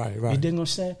cookies, right? You dig what I'm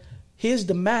saying? Here's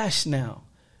the mask now.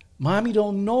 Mommy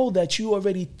don't know that you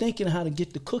already thinking how to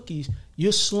get the cookies.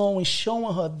 You're slowly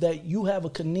showing her that you have a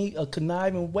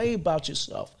conniving way about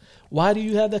yourself. Why do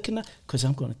you have that conniving? Because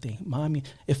I'm going to think, Mommy,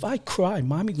 if I cry,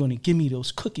 Mommy going to give me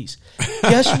those cookies.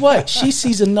 Guess what? She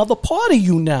sees another part of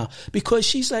you now, because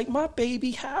she's like, my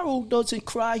baby Harold doesn't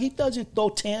cry. He doesn't throw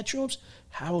tantrums.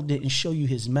 Harold didn't show you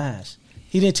his mask.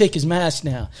 He didn't take his mask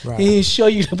down. Right. He didn't show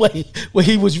you the way what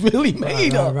he was really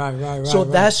made of. Right. So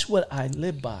that's what I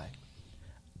live by.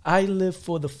 I live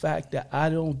for the fact that I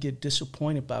don't get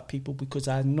disappointed by people, because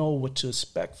I know what to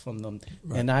expect from them,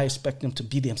 and I expect them to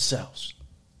be themselves.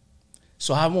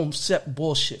 So I won't accept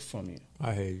bullshit from you.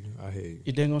 I hear you.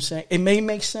 You dig what I'm saying? It may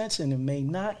make sense and it may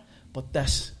not, but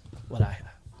that's what I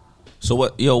have. So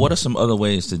what are some other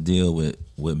ways to deal with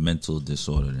mental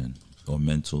disorder then, or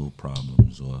mental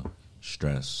problems, or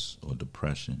stress, or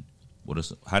depression?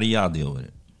 How do y'all deal with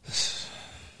it?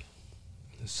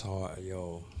 It's hard,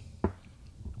 yo.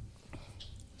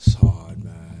 It's hard,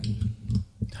 man.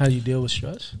 How do you deal with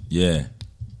stress? Yeah.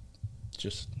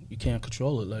 Just, you can't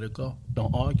control it. Let it go.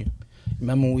 Don't argue.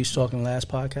 Remember when we was talking last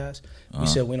podcast? We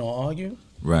said we don't argue.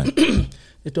 Right.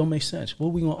 It don't make sense. What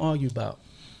are we going to argue about?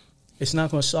 It's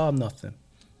not going to solve nothing.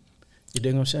 You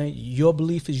dig what I'm saying? Your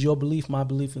belief is your belief. My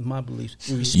belief is my belief.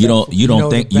 You don't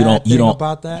think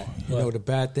about that? You What? know the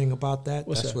bad thing about that?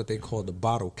 What's That's that? what they call the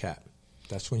bottle cap.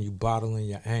 That's when you bottle in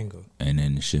your anger and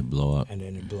then the shit blow up. and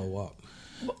then it blow up.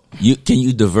 Can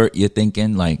you divert your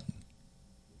thinking? Like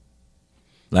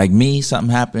me,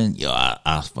 something happened. Yo,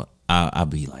 I'll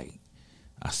be like,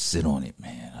 I sit on it,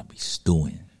 man. I'll be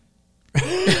stewing.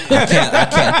 I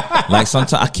can't. Like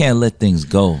sometimes I can't let things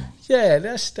go. Yeah,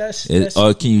 that's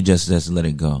Or can you just let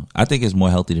it go? I think it's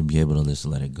more healthy to be able to just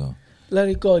let it go. let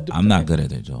it go. I'm not good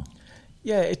at it, Joe.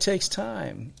 Yeah, it takes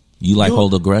time. You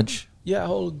hold a grudge? Yeah, I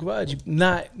hold a grudge.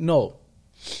 No.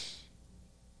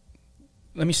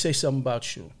 Let me say something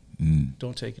about you.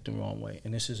 Don't take it the wrong way.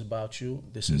 And this is about you.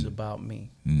 This is about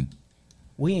me.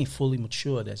 We ain't fully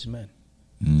matured as men.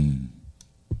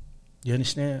 You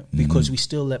understand? Because we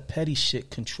still let petty shit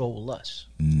control us.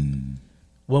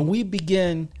 When we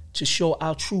begin to show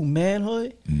our true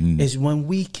manhood is when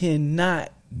we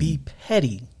cannot be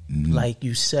petty, like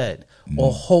you said,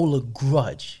 or hold a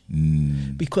grudge.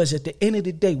 Because at the end of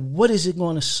the day, what is it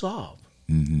going to solve?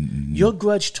 Your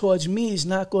grudge towards me is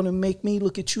not going to make me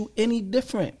look at you any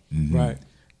different. Right.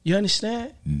 You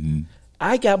understand?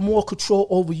 I got more control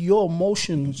over your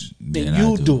emotions than Than I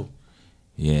you do. do.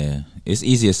 Yeah. It's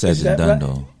easier said Is than that done, right?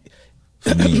 though.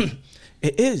 For me.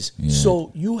 It is. Yeah.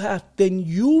 So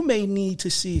you may need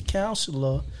to see a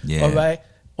counselor, Yeah. all right,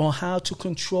 on how to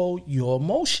control your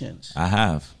emotions. I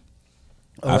have.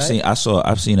 All I've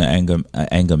right? seen an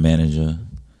anger manager,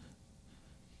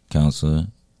 counselor.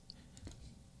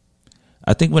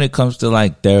 I think when it comes to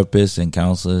like therapists and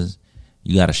counselors,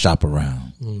 you got to shop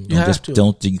around. You have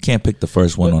to. You can't pick the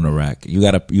first one on the rack. You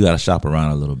got to shop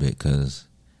around a little bit because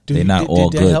they're not all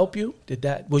did good. that help you?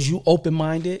 Was you open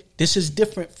minded? This is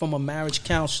different from a marriage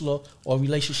counselor or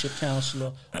relationship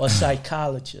counselor or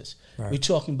psychologist. Right. We're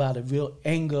talking about a real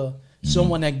anger,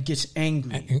 someone that gets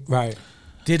angry. Right.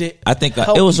 Did it? I think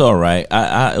help it was you? all right.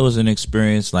 It was an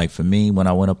experience. Like for me, when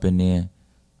I went up in there,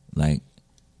 like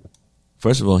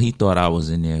first of all, he thought I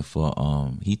was in there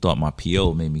for. He thought my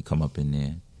PO made me come up in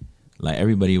there. Like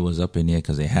everybody was up in there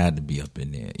because they had to be up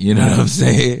in there. You know what I'm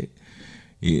saying?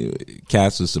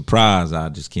 Cats was surprised I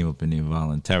just came up in there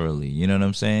voluntarily. You know what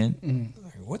I'm saying?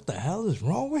 Like, what the hell is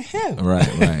wrong with him? Right.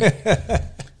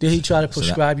 Did he try to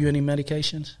prescribe you any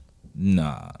medications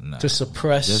Nah. to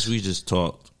suppress? We just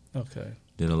talked. Okay.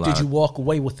 Did a lot. Did you walk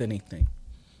away with anything?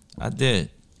 I did.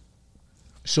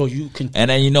 So you can. And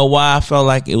then you know why I felt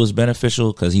like it was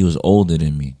beneficial? Because he was older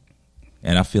than me.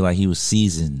 And I feel like he was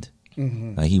seasoned.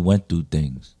 Mm-hmm. Like he went through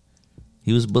things.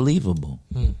 He was believable.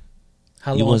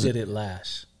 How He long wasn't- did it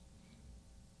last?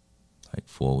 Like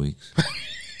 4 weeks.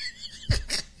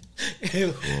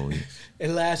 4 weeks. It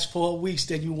lasts 4 weeks.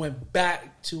 Then you went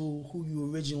back to who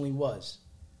you originally was.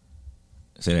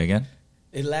 Say that again?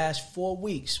 It lasts 4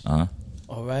 weeks. Uh-huh.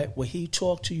 All right. What he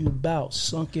talked to you about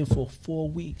sunk in for 4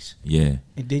 weeks, Yeah.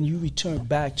 and then you return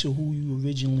back to who you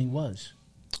originally was.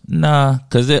 Nah,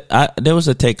 because there was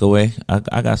a takeaway.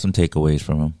 I got some takeaways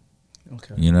from him.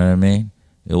 Okay. You know what I mean?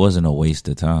 It wasn't a waste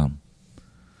of time.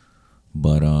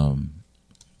 But,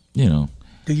 you know.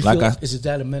 Do you like feel? I- Is it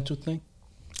that a mental thing?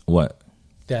 What?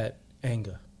 That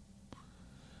anger.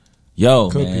 Yo,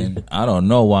 Could man, be. I don't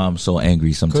know why I'm so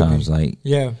angry sometimes. be. Like,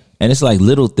 Yeah. and it's like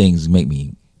little things make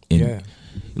me, Yeah.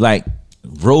 like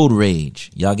road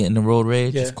rage. Y'all getting the road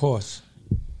rage? Yeah. Of course.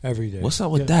 Every day. What's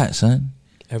up with that, son?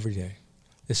 Every day.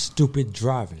 It's stupid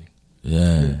driving.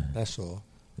 Yeah, That's all.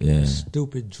 yeah,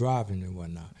 Stupid driving and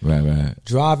whatnot. right,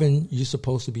 Driving, you're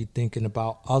supposed to be thinking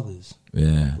about others,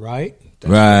 yeah, right?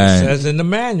 That's Right. what it says in the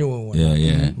manual and whatnot.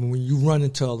 Yeah. When you run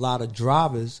into a lot of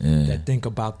drivers Yeah. that think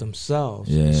about themselves,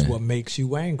 Yeah. it's what makes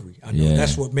you angry. I know Yeah.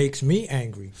 that's what makes me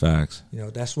angry. facts. You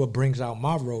know, that's what brings out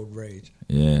my road rage.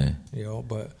 Yeah, You know,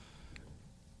 but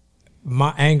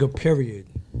my anger, period.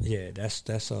 Yeah, that's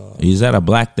is that a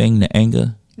black thing? The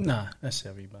anger? Nah, that's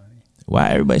everybody. Why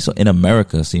everybody so in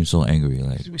America seems so angry?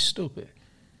 Like We're stupid.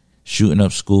 shooting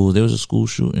up schools. There was a school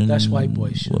shooting. That's white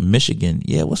boy shit. Michigan.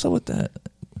 Yeah, what's up with that?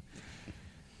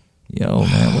 Yo,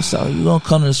 man, what's up? You gonna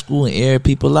come to school and air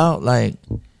people out? Like,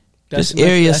 just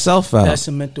air yourself out. That's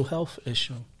a mental health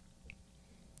issue.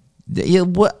 Yeah,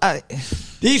 what?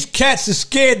 These cats are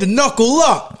scared to knuckle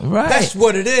up. Right. That's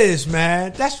what it is,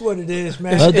 man. That's what it is,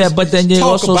 man. But then you're Talk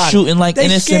also about it. shooting like They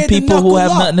innocent scared to people who knuckle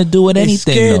have up. nothing to do with They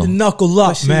anything, scared though. to knuckle up,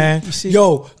 But see, man. you see-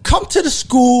 Yo, come to the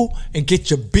school and get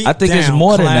your beat down. I think it's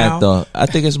more than that, clown. though. I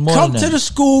think it's more Come than to that. the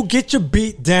school, get your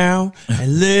beat down,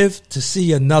 and live to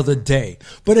see another day.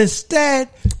 But instead,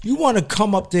 you want to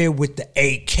come up there with the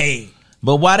AK.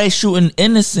 But why they shooting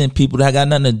innocent people that got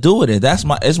nothing to do with it?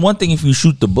 It's one thing if you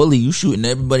shoot the bully, you shooting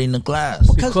everybody in the class.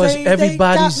 Because they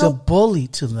everybody's got no- a bully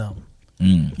to them.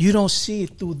 Mm. You don't see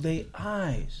it through their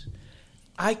eyes.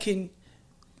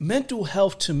 Mental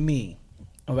health to me,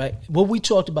 all right, what we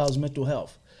talked about is mental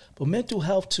health. But mental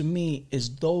health to me is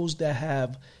those that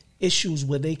have issues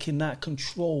where they cannot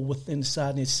control within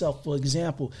inside themselves. For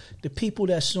example, the people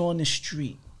that's on the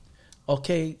street,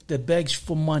 okay, that begs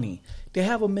for money. They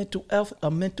have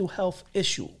a mental health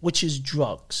issue, which is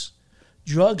drugs.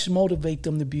 Drugs motivate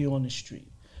them to be on the street.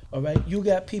 All right, you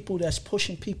got people that's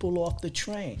pushing people off the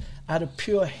train out of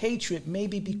pure hatred,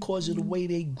 maybe because of the way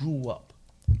they grew up.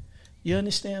 You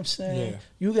understand what I'm saying? Yeah.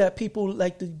 You got people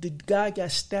like the guy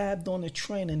got stabbed on the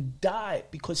train and died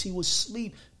because he was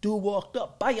asleep. Dude walked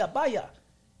up, baya, baya,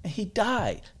 and he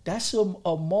died. That's an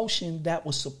emotion that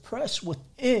was suppressed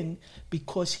within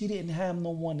because he didn't have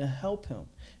no one to help him.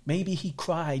 Maybe he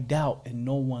cried out and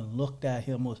no one looked at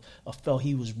him or felt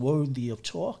he was worthy of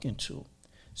talking to.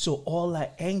 So all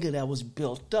that anger that was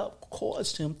built up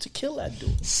caused him to kill that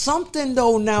dude. Something,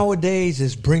 though, nowadays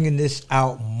is bringing this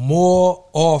out more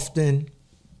often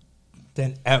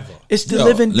than ever. It's the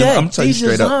living dead. I'm tell you These are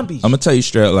straight up. zombies. I'm gonna tell you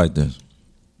straight up like this.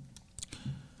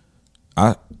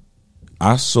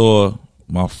 I saw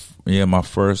my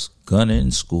first gun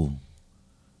in school.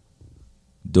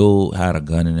 Dude had a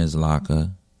gun in his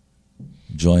locker.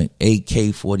 Joint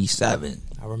AK-47.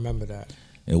 I remember that.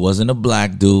 It wasn't a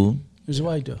black dude. It was a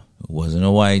white dude. It wasn't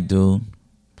a white dude.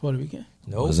 Puerto Rican.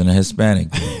 It wasn't a Hispanic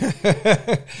dude.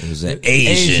 It was an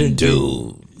Asian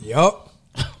dude. Yup.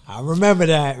 I remember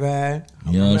that, man.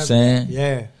 You know what I'm saying?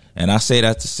 Yeah. And I say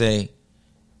that to say,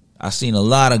 I seen a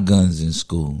lot of guns in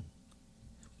school,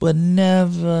 but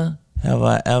never have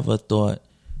I ever thought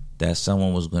that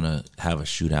someone was going to have a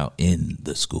shootout in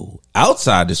the school.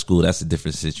 Outside the school, that's a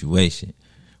different situation.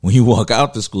 When you walk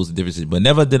out the school, it's a different situation. But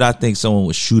never did I think someone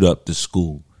would shoot up the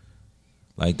school.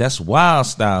 Like, that's wild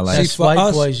style. Like, That's for white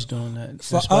us- boys doing that.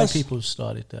 for That's white us- people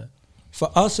started that. For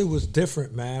us, it was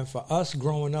different, man. For us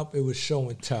growing up, it was show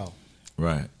and tell.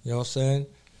 right. You know what I'm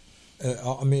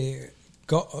saying?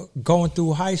 Going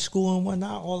through high school and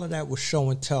whatnot, all of that was show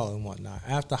and tell and whatnot.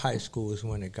 After high school is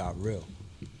when it got real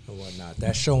and whatnot.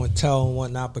 That show and tell and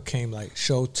whatnot became like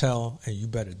show, tell, and you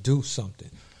better do something.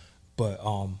 But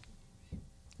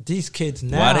these kids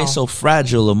now, Why they so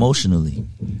fragile emotionally?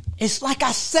 it's like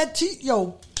I said to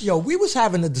you, yo, we was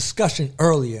having a discussion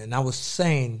earlier, and I was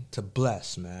saying to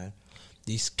Bless, man,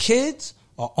 these kids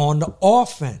are on the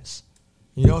offense.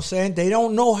 You know what I'm saying? They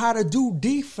don't know how to do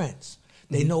defense.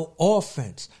 They know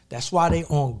offense. That's why they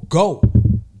on go.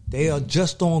 They are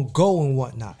just on go and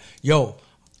whatnot. Yo,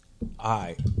 all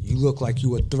right, you look like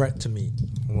you a threat to me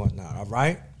and whatnot, all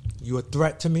right? You a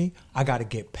threat to me, I got to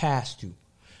get past you.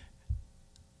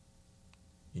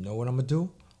 You know what I'm going to do?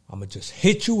 I'm going to just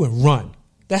hit you and run.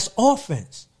 That's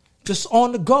offense. Just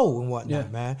on the go and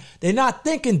whatnot, man. They're not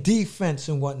thinking defense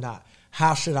and whatnot.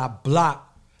 How should I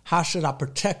block? How should I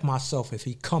protect myself if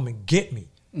he come and get me?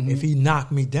 If he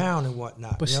knock me down and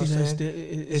whatnot. But you know see, what I'm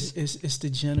that's saying? it's the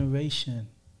generation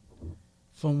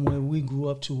from where we grew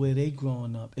up to where they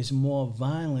growing up. It's more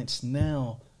violence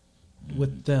now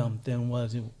with them than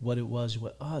what it was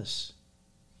with us.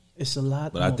 It's a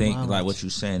lot. But more I think violence. like what you're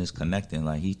saying is connecting.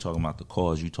 Like he talking about the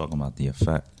cause, you talking about the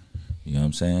effect. You know what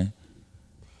I'm saying?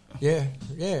 Yeah.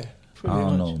 I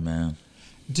don't know, man.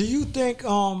 Do you think?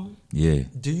 Yeah.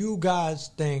 Do you guys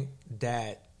think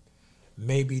that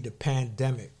maybe the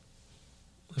pandemic?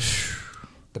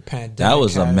 That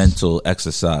was a mental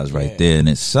exercise right there in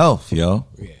itself, yo.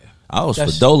 Yeah. I was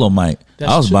for Dolomite.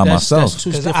 I was by myself. That's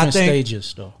two different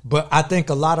stages, though. But I think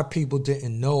a lot of people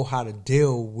didn't know how to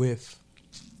deal with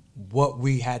what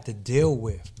we had to deal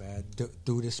with, man,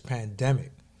 through this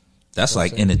pandemic. That's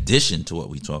like in addition to what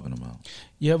we talking about.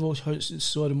 You ever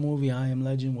saw the movie I Am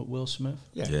Legend with Will Smith?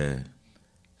 Yeah.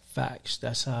 Facts.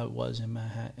 That's how it was in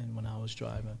Manhattan when I was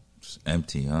driving. It's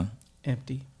empty, huh?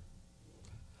 Empty.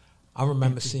 I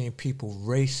remember seeing people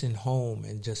racing home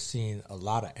and just seeing a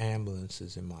lot of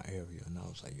ambulances in my area, and I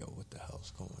was like, "Yo, what the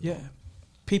hell's going on?" Yeah,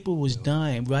 people was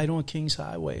dying right on Kings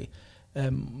Highway.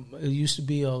 It used to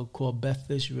be called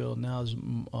Beth Israel. Now it's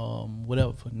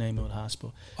whatever the name of the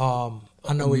hospital.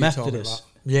 I know what you're talking about.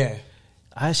 Yeah,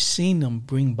 I seen them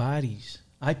bring bodies.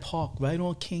 I parked right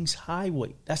on Kings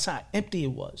Highway. That's how empty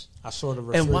it was. I saw the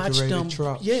and watched refrigerated them.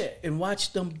 trucks. Yeah, and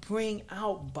watched them bring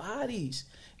out bodies.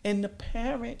 And the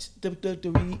parents, the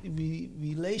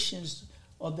relations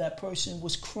of that person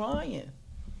was crying.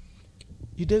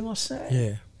 You dig what I'm saying?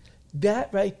 Yeah.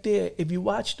 That right there, if you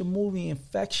watch the movie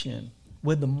Infection,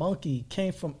 where the monkey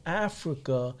came from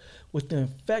Africa with the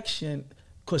infection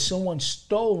because someone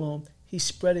stole him, he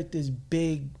spreaded this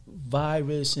big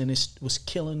virus and it was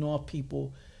killing all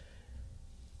people.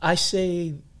 I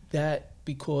say that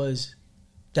because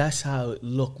that's how it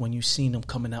looked when you seen them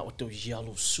coming out with those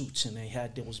yellow suits and they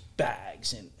had those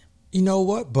bags. And you know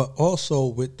what? But also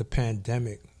with the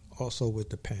pandemic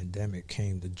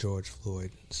came the George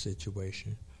Floyd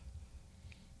situation.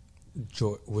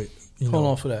 Hold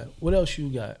on for that. What else you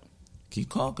got?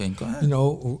 Keep talking. Go ahead. You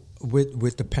know,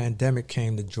 with the pandemic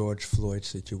came the George Floyd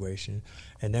situation,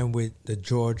 and then with the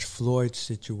George Floyd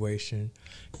situation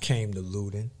came the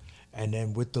looting, and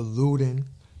then with the looting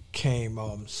came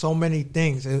so many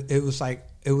things. It was like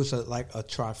a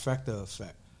trifecta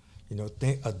effect, you know,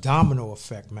 a domino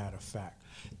effect. Matter of fact,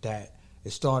 that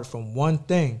it started from one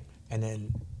thing, and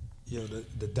then you know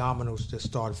the dominoes just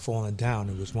started falling down.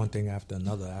 It was one thing after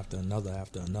another, after another,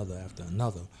 after another, after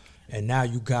another, and now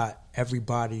you got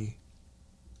everybody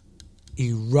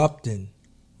erupting,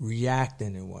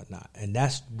 reacting, and whatnot, and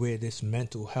that's where this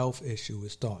mental health issue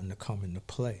is starting to come into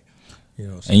play. You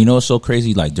know, and you know what's so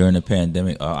crazy? Like during the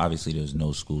pandemic, obviously there's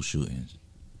no school shootings.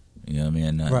 You know what I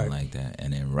mean? Nothing like that.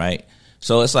 And then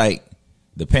so it's like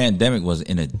the pandemic was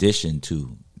in addition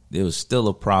to. There was still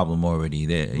a problem already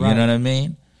there. You know what I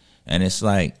mean? And it's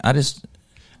like it's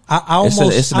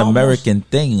an American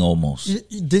thing almost.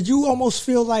 Did you almost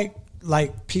feel like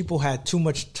people had too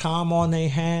much time on their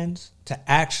hands to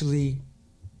actually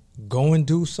go and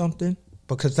do something?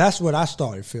 Because that's what I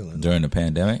started feeling during the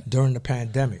pandemic.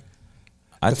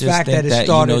 I just think that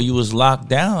you know you was locked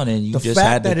down and you just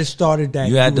had to.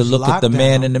 You had to look at the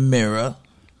man in the mirror.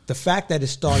 The fact that it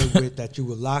started with that you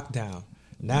were locked down.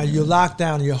 Now you're locked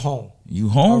down. You're home. You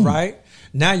home, all right?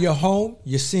 Now you're home.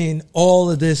 You're seeing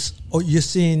all of this. You're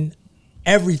seeing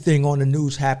everything on the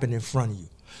news happen in front of you.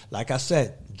 Like I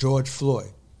said, George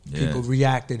Floyd. Yeah. People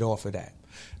reacted off of that.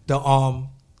 The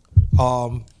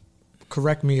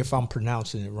correct me if I'm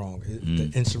pronouncing it wrong.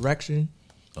 The insurrection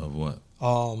of what?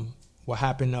 What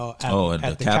happened at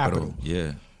the Capitol?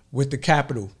 Yeah, with the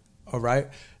Capitol. All right.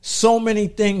 So many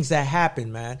things that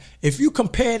happened, man. If you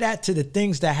compare that to the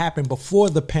things that happened before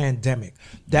the pandemic,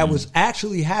 that was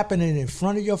actually happening in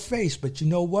front of your face. But you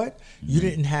know what? You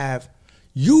didn't have,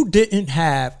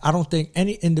 I don't think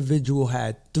any individual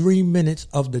had 3 minutes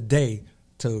of the day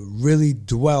to really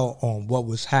dwell on what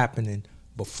was happening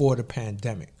before the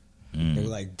pandemic. They were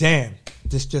like, damn,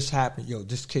 this just happened. Yo,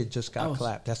 this kid just got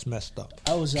clapped. That's messed up.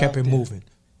 I was kept it moving.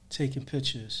 Taking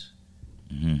pictures.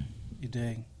 You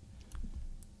dig?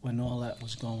 When all that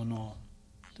was going on.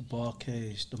 the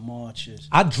barricades, the marches.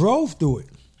 I drove through it.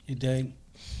 You dig?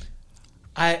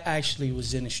 I actually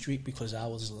was in the street because I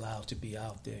was allowed to be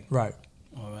out there. Right.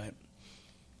 All right.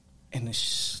 And the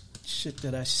shit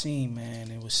that I seen,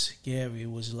 man, it was scary.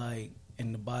 It was like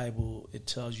in the Bible, it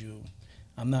tells you,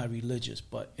 I'm not religious,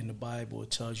 but in the Bible,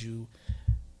 it tells you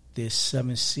there's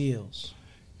 7 seals.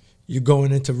 You're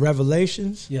going into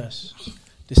Revelations? Yes.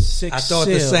 The 6th I thought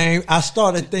seal. the same. I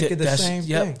started thinking the same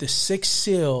Yep, thing. the 6th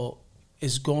seal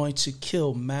is going to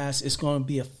kill mass. It's going to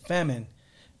be a famine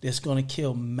that's going to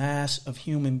kill mass of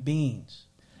human beings.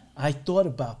 I thought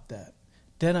about that.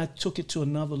 Then I took it to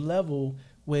another level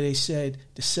where they said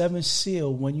the 7th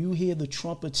seal, when you hear the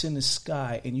trumpets in the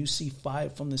sky and you see fire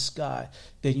from the sky,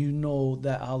 then you know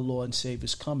that our Lord and Savior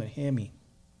is coming. Hear me.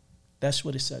 That's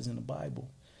what it says in the Bible.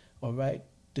 All right?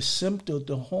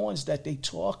 The horns that they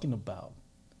talking about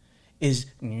is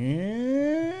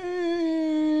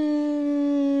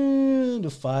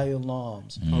the fire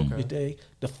alarms. Okay.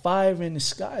 The fire in the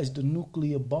sky is the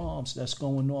nuclear bombs that's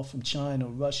going off from China,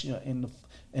 Russia, and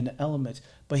the elements.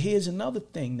 But here's another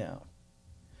thing now.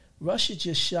 Russia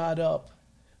just shot a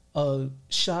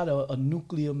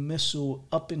nuclear missile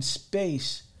up in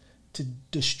space to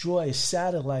destroy a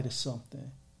satellite or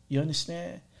something. You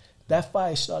understand? That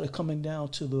fire started coming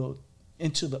down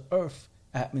into the Earth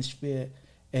atmosphere,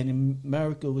 and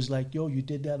America was like, "Yo, you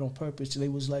did that on purpose." And they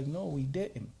was like, "No, we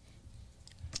didn't."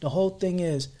 The whole thing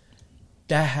is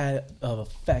that had an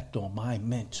effect on my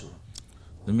mental.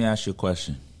 Let me ask you a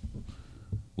question.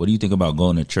 What do you think about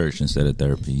going to church instead of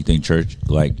therapy? You think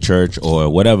church or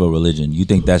whatever religion, you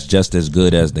think that's just as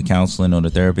good as the counseling or the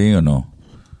therapy or no?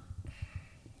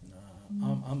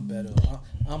 I'm better.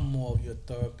 I'm more of your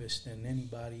therapist than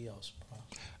anybody else, bro.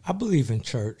 I believe in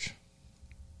church.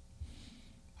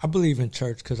 I believe in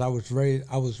church because I was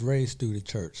raised through the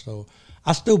church, so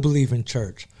I still believe in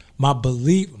church. My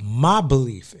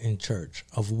belief in church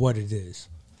of what it is,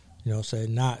 you know what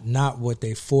I'm saying? Not what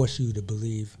they force you to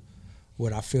believe,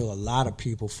 what I feel a lot of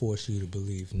people force you to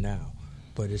believe now,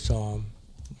 but it's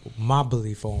my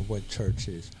belief on what church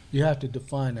is. You have to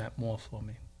define that more for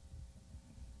me.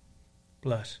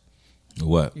 Plus,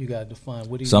 What? you got to define.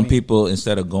 What do you Some mean? people,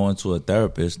 instead of going to a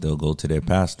therapist, they'll go to their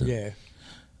pastor. Yeah.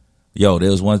 Yo,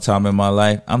 there was one time in my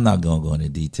life, I'm not going to go into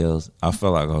details. I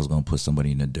felt like I was going to put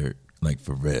somebody in the dirt, like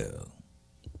for real.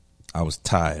 I was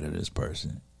tired of this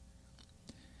person.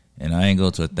 And I ain't go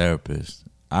to a therapist.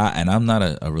 I'm not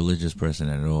a religious person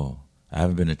at all. I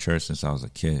haven't been to church since I was a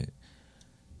kid.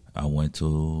 I went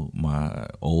to my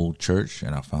old church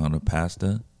and I found a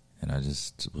pastor and I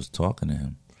just was talking to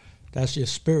him. That's your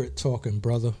spirit talking,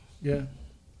 brother. Yeah.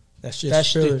 That's your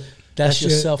spirit. That's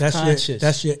your self-conscious.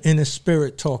 That's your inner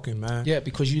spirit talking, man. Yeah,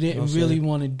 because you didn't You know really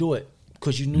want to do it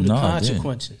because you knew the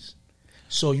consequences.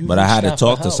 So you. But I had to reached out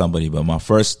talk for to help. somebody. But my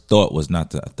first thought was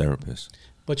not a therapist.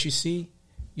 But you see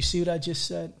what I just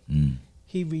said? Mm.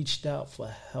 He reached out for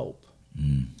help.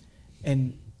 Mm.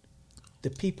 And the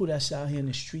people that's out here in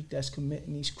the street that's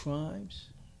committing these crimes,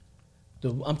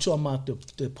 I'm talking about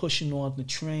the pushing on the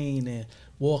train and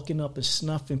walking up and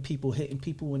snuffing people, hitting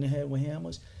people in the head with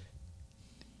hammers.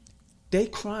 They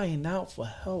crying out for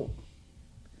help.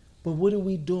 But what are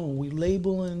we doing? We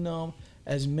labeling them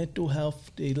as mental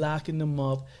health. They locking them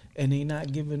up, and they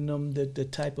not giving them the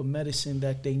type of medicine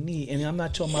that they need. And I'm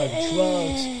not talking about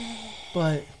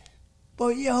drugs,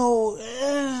 but yo,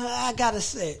 I gotta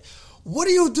say, what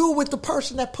do you do with the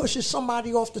person that pushes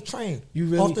somebody off the train?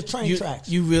 Off the train tracks?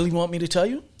 You really want me to tell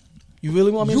you? You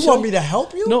really want me? You to want tell me to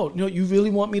help you? No. You really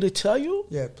want me to tell you?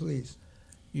 Yeah, please.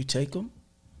 You take them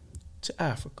to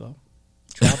Africa,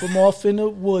 drop them off in the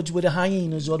woods where the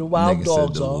hyenas or the wild Nigga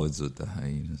dogs said the are. woods with the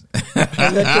hyenas.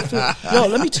 Yo,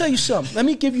 let me tell you something. Let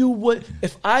me give you what,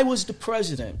 if I was the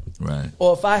president, Right.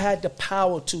 or if I had the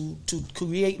power to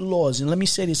create laws, and let me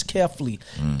say this carefully,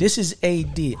 this is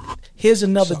AD. Here's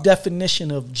another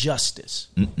definition of justice.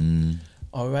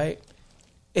 All right?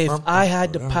 If I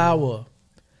had the power,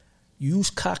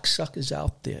 use cocksuckers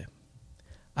out there,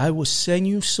 I will send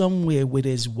you somewhere where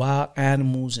there's wild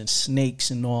animals and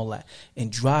snakes and all that,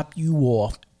 and drop you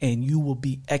off, and you will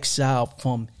be exiled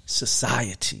from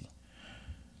society.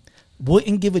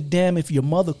 Wouldn't give a damn if your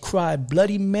mother cried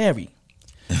Bloody Mary.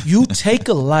 You take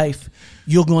a life,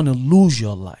 you're going to lose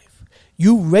your life.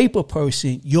 You rape a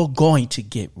person, you're going to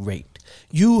get raped.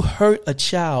 You hurt a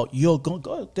child, you're going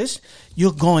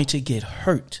to get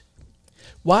hurt.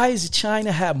 Why does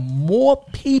China have more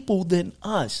people than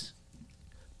us,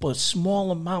 but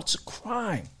small amounts of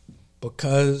crime?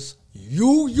 Because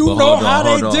You know how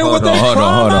they deal with their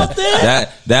crime out there?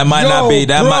 That might not be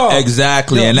that might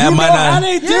exactly, and that might not. How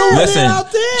they deal with it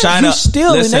out there? China You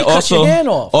steal and they cut your hand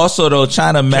off. Also, though,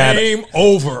 China mad. Game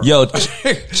over. Yo,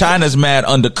 China's mad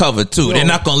undercover too. They're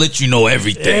not gonna let you know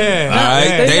everything. Yeah, all right,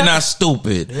 yeah. they're not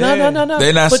stupid. No.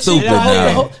 They're not But see, stupid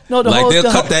now. They'll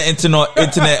cut that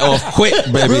internet off quick,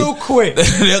 baby. Real quick.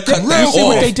 They'll cut that See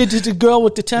what off. they did to the girl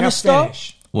with the tennis star?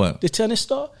 Finish. What? The tennis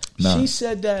star? No. She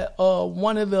said that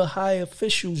one of the high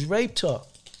officials raped her.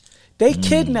 They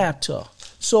kidnapped her.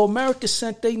 So America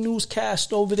sent their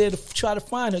newscast over there to try to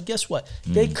find her. Guess what?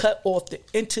 They cut off the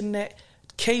internet,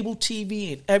 cable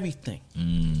TV, and everything.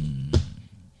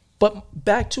 But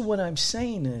back to what I'm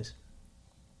saying is,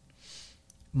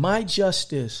 my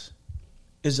justice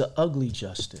is an ugly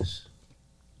justice.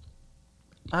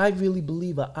 I really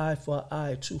believe an eye for an eye,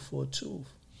 a tooth for a tooth.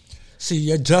 See,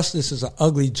 your justice is an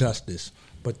ugly justice.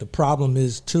 But the problem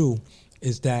is, too,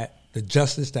 is that the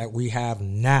justice that we have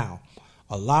now,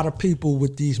 a lot of people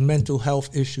with these mental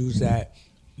health issues that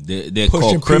They're pushing called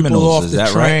people criminals. off Is the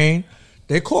that train, right?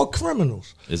 they're called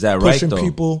criminals. Is that right, Pushing though?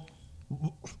 people.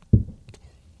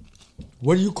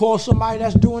 What do you call somebody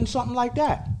that's doing something like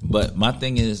that? But my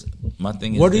thing is What do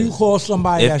you this. call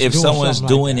somebody that's if doing someone's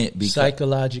something doing like it because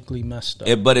Psychologically messed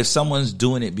up. but if someone's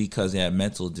doing it because they have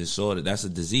mental disorder, that's a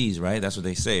disease, right? That's what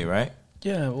they say, right?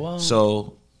 Yeah, well.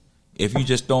 So if you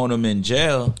just throwing them in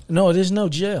jail, No, there's no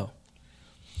jail.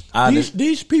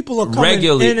 These people are coming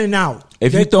Regularly. in and out.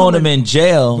 if They you throwing them coming- in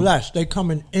jail, Bless, they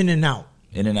coming in and out.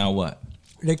 in and out what?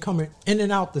 They coming in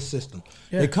and out the system.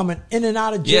 Yeah. They coming in and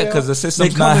out of jail. Yeah, 'cause the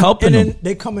system's They not coming helping in them. and-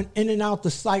 They coming in and out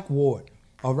the psych ward.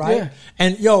 All right. Yeah.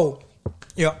 And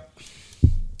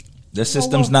The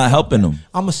system's not helping them.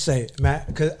 I'm gonna say it, man,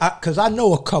 because I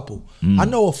know a couple. Mm. I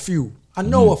know a few. I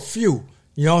know a few.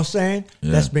 You know what I'm saying?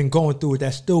 Yeah. That's been going through it.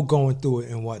 That's still going through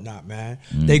it and whatnot, man.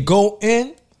 Mm. They go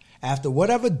in after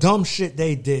whatever dumb shit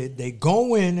they did. They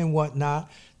go in and whatnot.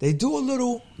 They do a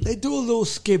little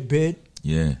skip bid.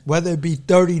 Yeah. Whether it be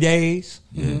 30 days,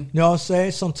 Yeah. you know what I'm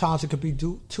saying? Sometimes it could be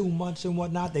 2 months and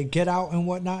whatnot. They get out and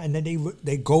whatnot, and then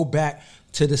they go back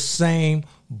to the same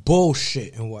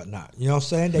bullshit and whatnot. You know what I'm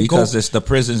saying? They Because go, it's the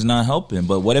prison's not helping.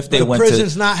 But what if they the went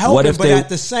prison's to not helping, What if but they at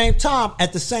the same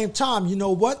time, you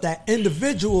know what? That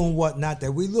individual and whatnot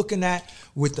that we're looking at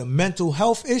with the mental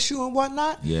health issue and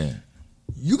whatnot, Yeah.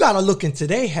 you got to look into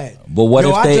their head. But what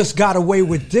if I they- just got away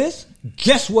with this?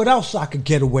 Guess what else I could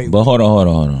get away with? But hold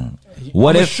on.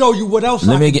 What I'm if show you what else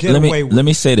let I me can get- get let me- away with. let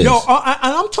me say this. Yo,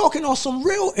 I'm talking on some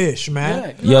real ish,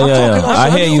 man. Yeah. I'm Yeah. talking on I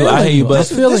some hear real you. I hear you. ish. But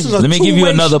This is a let me give you two-way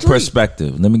another street.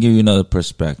 perspective. Let me give you another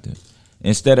perspective.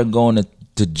 Instead of going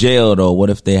to jail, though, what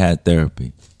if they had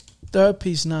therapy?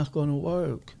 Therapy's not going to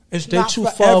work. It's They're not too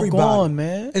for far everybody. gone,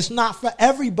 man. It's not for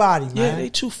everybody, man. Yeah, they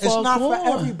too far It's not for gone.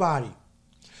 everybody.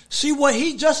 See what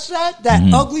he just said? That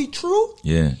Mm-hmm. ugly truth?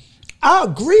 Yeah. I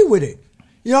agree with it.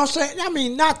 You know what I'm saying? I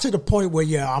mean, not to the point where,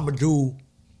 I'm going to do,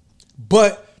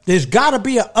 but there's got to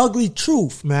be an ugly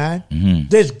truth, man. Mm-hmm.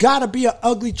 There's got to be an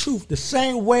ugly truth. The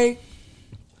same way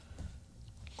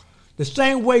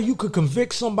you could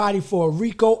convict somebody for a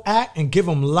RICO act and give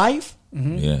them life.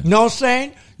 Yeah. You know what I'm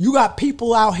saying? You got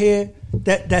people out here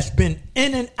that's been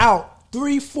in and out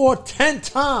 3, 4, 10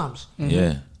 times.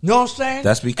 Yeah. You know what I'm saying?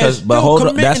 That's because- and but still hold on,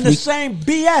 committing that's the be- same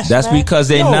BS. that's man. because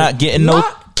they not getting no-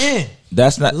 lock in.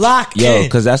 That's not Lock yo, in.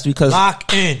 because that's because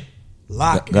Lock in.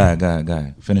 Lock in. Go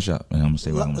ahead. Finish up, and I'm gonna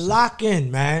say what I'm gonna say. Lock in,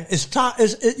 man. It's time.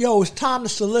 It's time to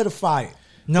solidify it.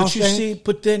 You know But what you I'm saying? see,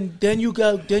 but then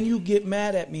you get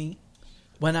mad at me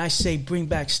when I say bring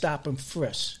back stop and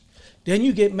frisk. Then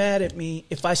you get mad at me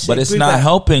if I say But it's bring not back,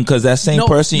 helping because that same No,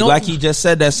 person, no. like he just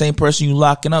said, that same person you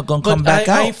locking up gonna But come back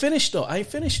I out. ain't finished though.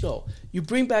 You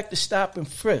bring back the stop and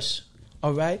frisk.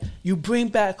 All right. You bring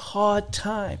back hard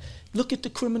time. Look at the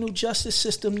criminal justice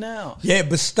system now. Yeah,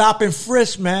 but stop and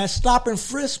frisk, man. Stop and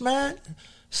frisk, man.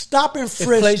 Stop and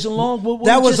frisk. plays along with what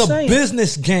that we was just a saying.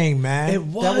 business game, man. It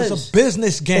That was was. a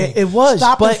business game. It was,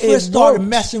 Stop but and frisk it started worked.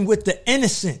 messing with the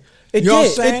innocent. It you know did.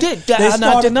 What I'm saying? It did. That- They I'm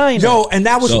not denying Yo, that. and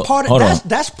that was So, part hold of on.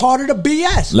 that's part of the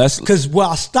BS. Let's- Because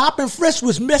while stop and frisk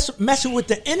was messing with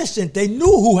the innocent, they knew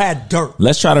who had dirt.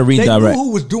 Let's try to They redirect. knew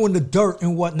who was doing the dirt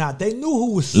and whatnot. They knew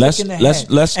who was sick Let's- in the let's-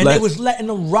 head. let's- and let- they was letting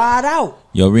them ride out.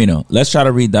 Yo, Reno, let's try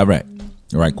to redirect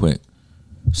right quick.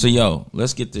 So, yo,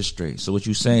 let's get this straight. So, what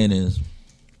you saying is,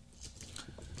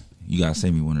 you gotta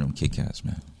send me one of them Kit Kats,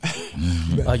 man.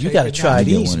 Oh, you got to try You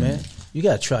get these, one of man. them. You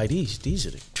got to try these. These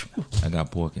are the. I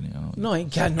got pork in it. I don't- No, I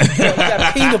ain't got no. You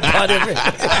got peanut butter in it.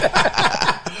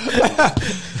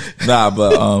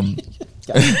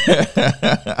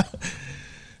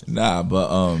 Nah,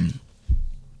 but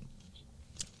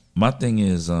my thing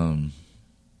is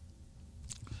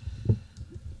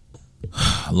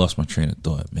I lost my train of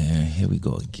thought, man. Here we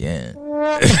go again.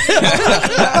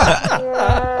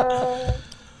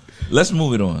 Let's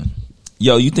move it on.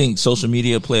 Yo, you think social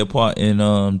media play a part in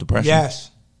depression?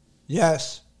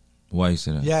 Yes. Why you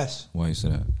say that? Yes. Why you say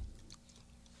that?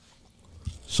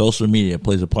 Social media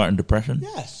plays a part in depression?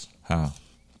 Yes. How?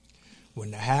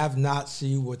 When the have-nots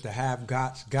see what the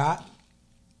have-gots got,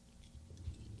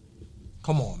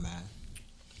 come on, man.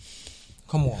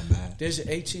 Come on, man. There's an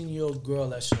 18-year-old girl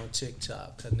that's on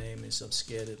TikTok. Her name is I'm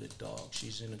Scared of the Dog.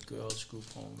 She's in a girls'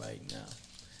 group home right now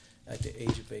at the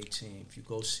age of 18. If you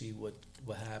go see what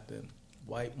happened,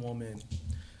 white woman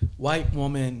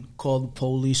called the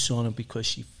police on her because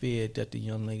she feared that the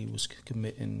young lady was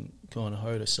going to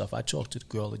hurt herself. I talked to the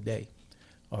girl today,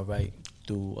 all right,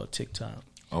 through TikTok.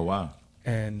 Oh, wow.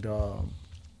 And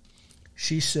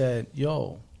she said,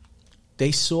 yo,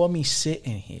 they saw me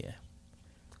sitting here,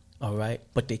 all right,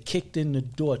 but they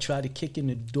tried to kick in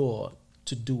the door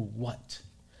to do what?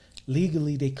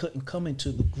 Legally, they couldn't come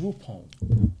into the group home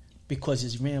because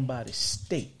it's ran by the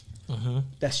state. Mm-hmm.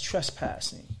 That's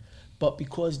trespassing. But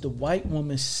because the white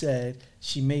woman said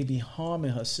she may be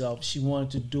harming herself, she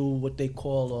wanted to do what they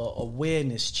call a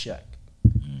awareness check.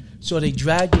 So they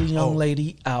dragged the young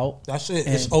lady out. That's it.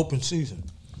 It's open season.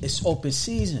 It's open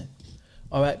season.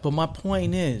 All right. But my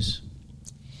point is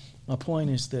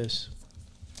this.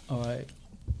 All right.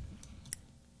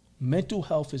 Mental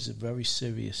health is a very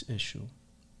serious issue.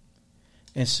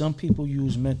 And some people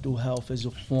use mental health as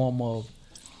a form of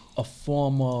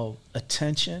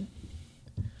attention.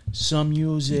 Some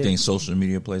use it. You think social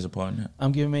media plays a part in that?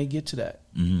 I'm getting ready to get to that.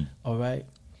 Mm-hmm. All right.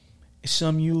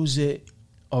 Some use it,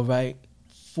 all right,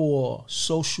 for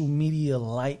social media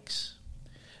likes.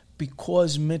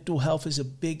 Because mental health is a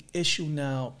big issue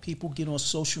now, people get on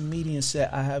social media and say,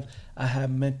 I have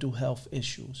mental health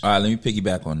issues. All right, let me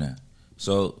piggyback on that.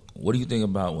 So what do you think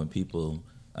about when people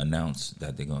announce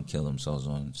that they're going to kill themselves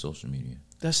on social media?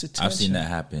 That's attention. I've seen that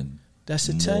happen. That's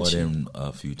more attention. than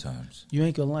a few times. You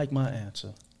ain't going to like my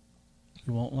answer.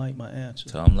 You won't like my answer.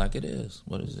 Tell them like it is.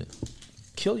 What is it?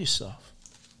 Kill yourself.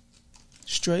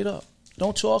 Straight up.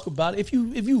 Don't talk about it. If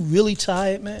you really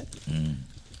tired, man,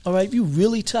 all right, if you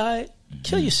really tired,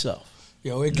 kill yourself.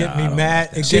 Yo, it get me mad.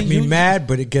 It get me mad,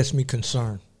 but it gets me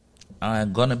concerned.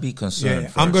 I'm going to be concerned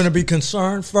first. I'm going to be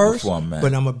concerned first, before I'm mad.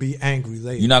 but I'm going to be angry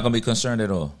later. You're not going to be concerned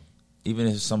at all? Even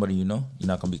if it's somebody you know, you're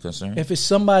not going to be concerned? If it's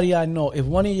somebody I know, if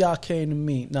one of y'all came to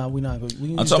me, we're not going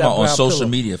to. I'm talking about on social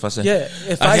media. If I say,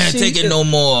 if I can't take it no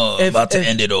more, about to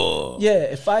end it all. Yeah,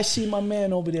 if I see my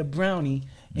man over there, Brownie,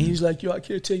 and he's like, yo, I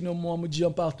can't take no more, I'm going to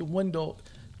jump out the window,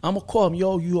 I'm going to call him,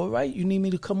 yo, you all right? You need me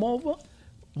to come over?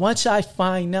 Once I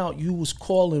find out you was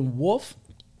calling Wolf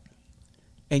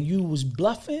and you was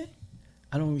bluffing,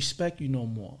 I don't respect you no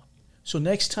more. So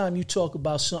next time you talk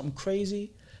about something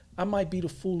crazy, I might be the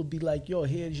fool to be like, yo,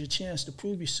 here's your chance to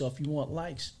prove yourself. You want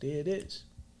likes. There it is.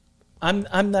 I'm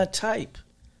that type.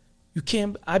 You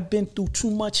can't. I've been through too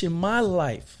much in my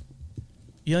life.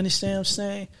 You understand what I'm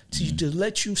saying? To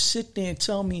let you sit there and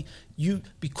tell me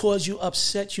because you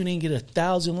upset you didn't get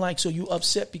 1,000 likes, or you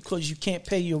upset because you can't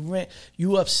pay your rent,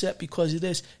 you upset because of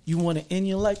this, you want to end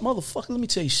your life. Motherfucker, let me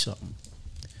tell you something.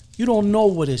 You don't know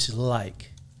what it's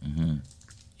like. Mm-hmm.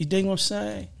 You dig what I'm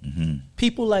saying? Mm-hmm.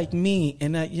 People like me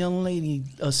and that young lady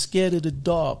Scared of the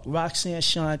Dark, Roxanne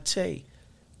Shante,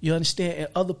 you understand? And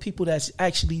other people that's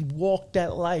actually walked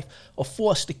that life of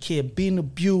foster care, being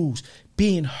abused,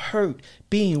 being hurt,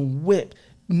 being whipped,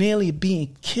 nearly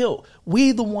being killed.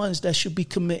 We the ones that should be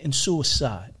committing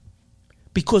suicide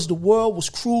because the world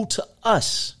was cruel to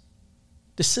us.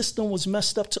 The system was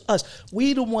messed up to us.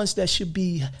 We the ones that should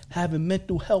be having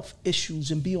mental health issues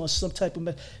and be on some type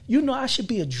of You know, I should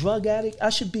be a drug addict. I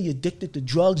should be addicted to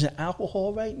drugs and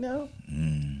alcohol right now.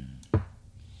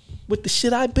 With the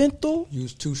shit I've been through. You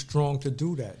was too strong to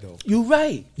do that, though. You're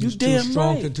right. You damn too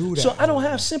strong right. to do that. So I don't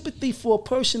have sympathy for a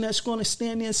person that's going to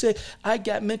stand there and say, I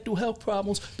got mental health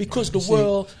problems because the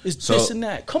world is this and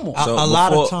that. Come on. A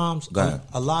lot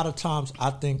of times, I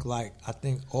think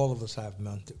all of us have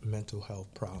mental health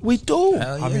problems. We do.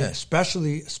 I mean,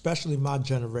 especially my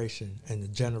generation and the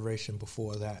generation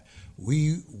before that.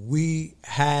 We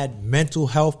had mental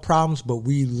health problems, but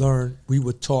we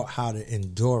were taught how to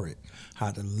endure it,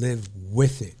 how to live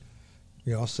with it.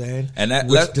 You know what I'm saying? And that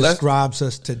which describes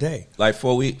us today. Like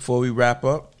before we wrap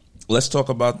up, let's talk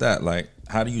about that. Like,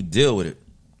 how do you deal with it?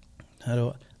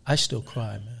 I still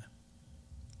cry, man.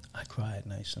 I cry at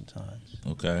night sometimes.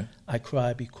 Okay. I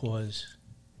cry because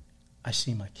I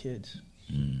see my kids.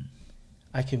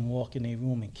 I can walk in their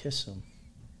room and kiss them.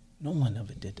 No one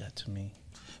ever did that to me.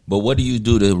 But what do you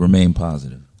do to remain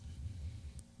positive?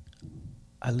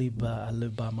 I live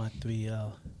by my 3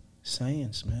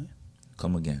 sayings, man.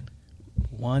 Come again.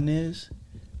 One is,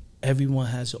 everyone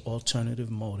has an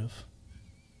alternative motive.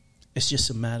 It's just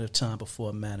a matter of time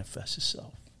before it manifests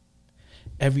itself.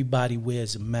 Everybody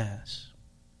wears a mask.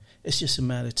 It's just a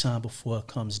matter of time before it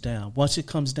comes down. Once it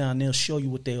comes down, they'll show you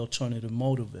what their alternative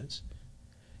motive is.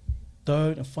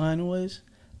 Third and final is,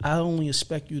 I only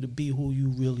expect you to be who you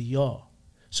really are,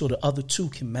 so the other two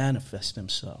can manifest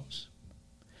themselves.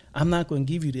 I'm not going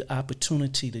to give you the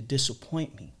opportunity to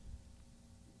disappoint me.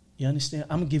 You understand?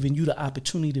 I'm giving you the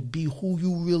opportunity to be who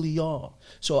you really are,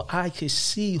 so I can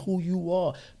see who you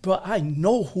are. Bro, I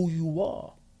know who you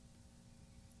are.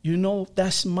 You know,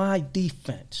 that's my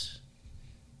defense.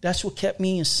 That's what kept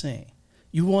me insane.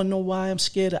 You want to know why I'm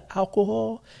scared of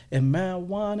alcohol and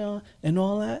marijuana and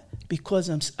all that? Because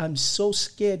I'm so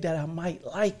scared that I might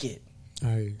like it.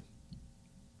 Hey.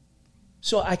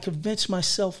 So I convince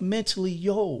myself mentally,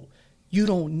 yo, you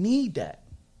don't need that.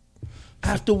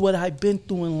 After what I've been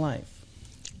through in life.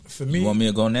 For me, you want me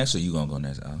to go next, or you gonna go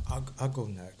next? I'll go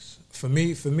next. For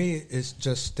me, it's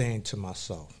just staying to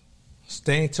myself.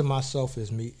 Staying to myself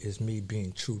is me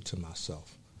being true to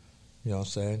myself. You know what I'm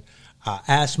saying? I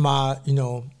ask not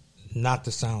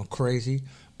to sound crazy,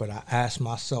 but I ask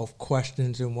myself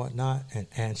questions and whatnot and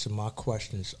answer my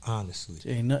questions honestly.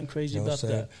 There ain't nothing crazy about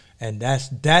that. And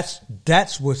that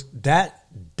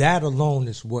alone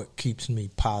is what keeps me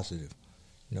positive.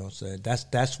 You know what I'm saying?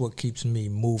 That's what keeps me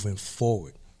moving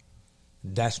forward.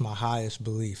 That's my highest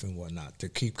belief and whatnot, to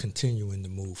keep continuing to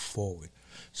move forward.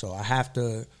 So I have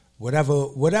to,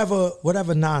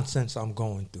 whatever nonsense I'm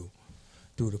going through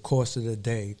the course of the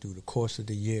day, through the course of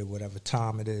the year, whatever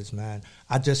time it is, man,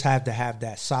 I just have to have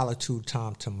that solitude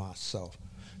time to myself.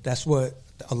 That's what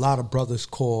a lot of brothers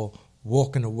call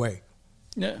walking away.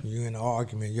 Yeah. You're in an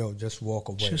argument, yo, just walk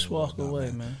away. Just walk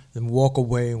away, man. Then walk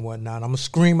away and whatnot. I'm going to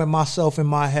scream at myself in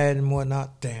my head and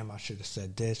whatnot. Damn, I should have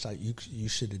said this. You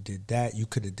should have did that. You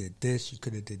could have did this. You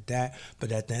could have did that.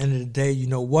 But at the end of the day, you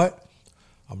know what?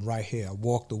 I'm right here. I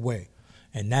walked away.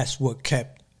 And that's what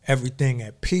kept everything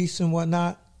at peace and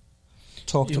whatnot.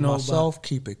 Talk to myself,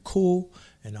 keep it cool,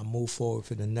 and I move forward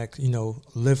for the next,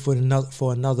 live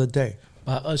for another day.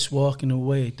 By us walking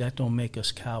away, that don't make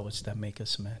us cowards. That make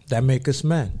us men. That make us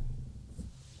men.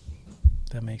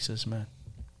 That makes us men.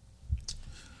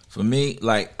 For me,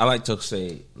 like, I like to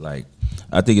say, like,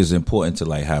 I think it's important to,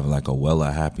 like, have, like, a well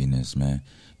of happiness, man.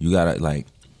 You gotta, like,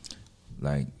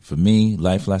 for me,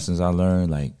 life lessons I learned,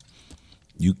 like,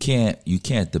 you can't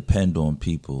depend on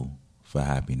people for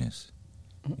happiness.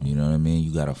 You know what I mean?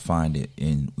 You gotta find it,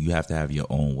 and you have to have your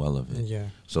own well of it. Yeah.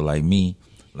 So, like me,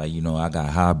 like, I got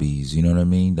hobbies, you know what I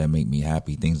mean, that make me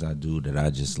happy, things I do that I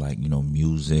just like,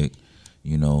 music,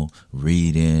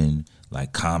 reading,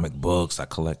 like comic books, I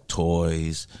collect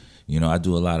toys, I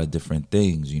do a lot of different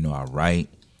things, I write,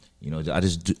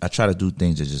 I try to do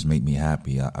things that just make me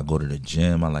happy. I go to the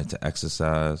gym, I like to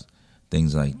exercise,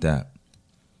 things like that,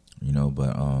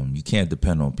 but you can't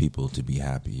depend on people to be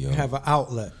happy, yo. Have an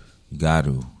outlet. You got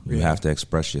to. You have to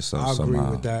express yourself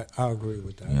somehow. I agree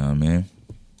with that. You know what I mean?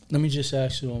 Let me just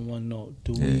ask you on one note.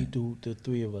 Do the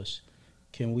three of us,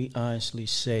 can we honestly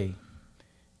say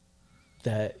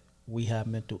that we have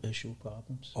mental issue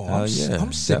problems? Oh,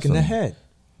 I'm sick in the head.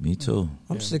 Me too.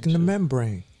 I'm sick in the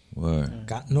membrane. Word.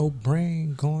 Got no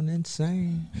brain, going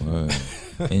insane. Word.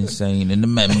 Insane in the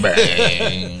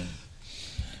membrane.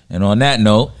 And on that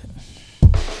note,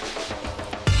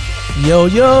 yo.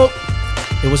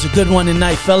 It was a good one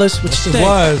tonight, fellas. What you think? It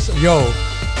was, yo,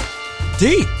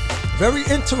 deep. Very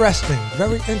interesting.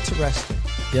 Very interesting.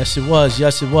 Yes, it was.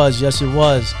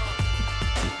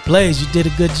 Blaze, you did a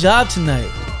good job tonight.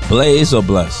 Blaze or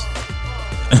Bless?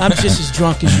 I'm just as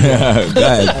drunk as you. Go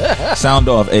ahead. Sound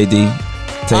off, AD.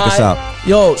 Take us out.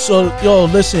 Yo,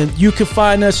 listen, you can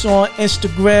find us on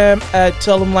Instagram at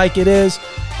Tell Them Like It Is.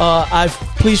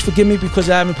 Please forgive me because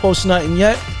I haven't posted nothing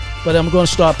yet, but I'm going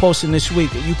to start posting this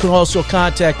week. You can also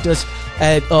contact us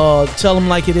at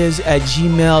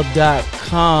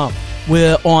tellthemlikeItis@gmail.com.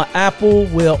 We're on Apple,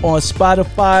 we're on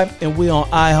Spotify, and we're on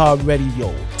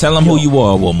iHeartRadio. Tell them who you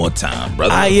are one more time,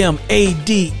 brother. I am AD,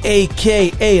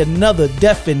 a.k.a. Another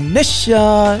Definition.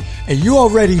 And you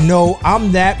already know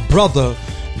I'm that brother,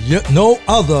 no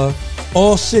other,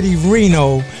 All City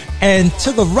Reno. And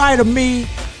to the right of me,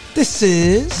 this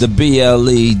is the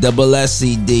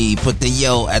BLE-SSED. Put the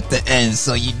yo at the end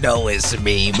so you know it's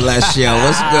me. Bless you.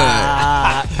 What's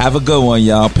good? Have a good one,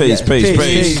 y'all. Peace.